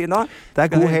vi skal si nå? Det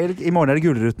er god helg. I morgen er det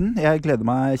Gullruten. Jeg gleder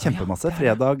meg kjempemasse.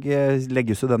 Fredag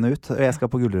legges jo denne ut, og jeg skal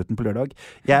på Gullruten på lørdag.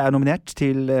 Jeg er nominert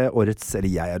til årets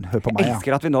hør på meg. Jeg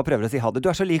elsker at vi nå prøver å si ha det.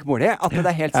 Du er så lik mor di at det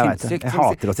er helt sinnssykt. Jeg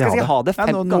hater å si skal jeg ha det 5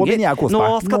 ganger? Nå begynner jeg å kose meg.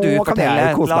 Nå skal du fortelle.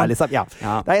 Liksom.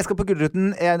 Nei, jeg skal på Gullruten.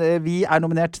 Vi er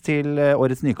nominert til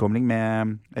årets nykomling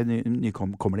med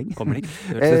nykomling?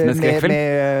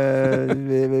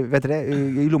 Vet dere,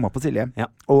 I lomma på Silje.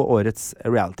 Og årets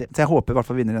reality. Så jeg håper i hvert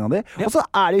fall vinner en av de. Og så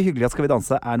er det hyggelig at Skal vi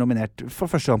danse er nominert for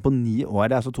første gang på 9 år.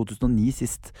 Det er altså 2009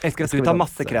 sist. Jeg skal du ta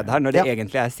masse kred her når det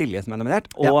egentlig er Silje som er nominert,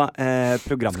 og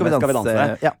programmet Skal vi danse.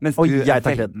 Og jeg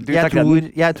tar kreden.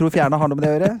 Jeg tror Fjerna har noe med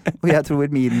det å gjøre, og jeg tror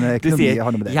min økonomi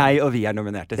har noe med det. Jeg og vi er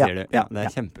nominerte, sier du. Ja, det er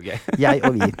kjempegøy. Jeg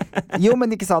og vi. Jo,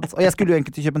 men ikke sant. Og jeg skulle jo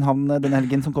egentlig til København denne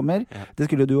helgen som kommer. Det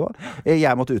skulle jo du også.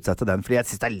 Jeg måtte utsette den, fordi jeg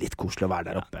synes det er litt koselig å være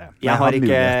der oppe.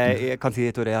 Jeg kan si,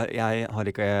 Tore, jeg har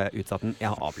ikke utsatt den. Jeg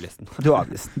har avlyst den. Du har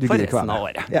avlyst den. For resten av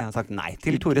året. Jeg har sagt nei.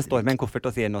 Til Tore står med en koffert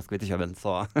og sier nå skal vi til København,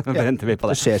 så venter vi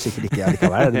på det. Det skjer sikkert ikke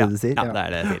likevel, er det du sier? Ja, det er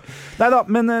det jeg sier. Neida,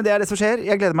 men det er det som skjer.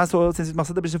 Jeg gleder meg så sinnssykt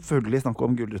masse. Det blir selvfølgelig snakk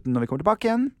om Gullruten når vi kommer tilbake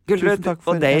igjen. Gullruten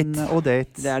og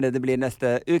date. Det er det blir neste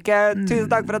uke. Tusen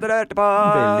takk for at dere hørte på.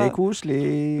 Veldig koselig.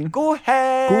 God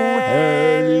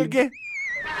helg!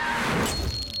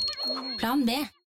 Plan B.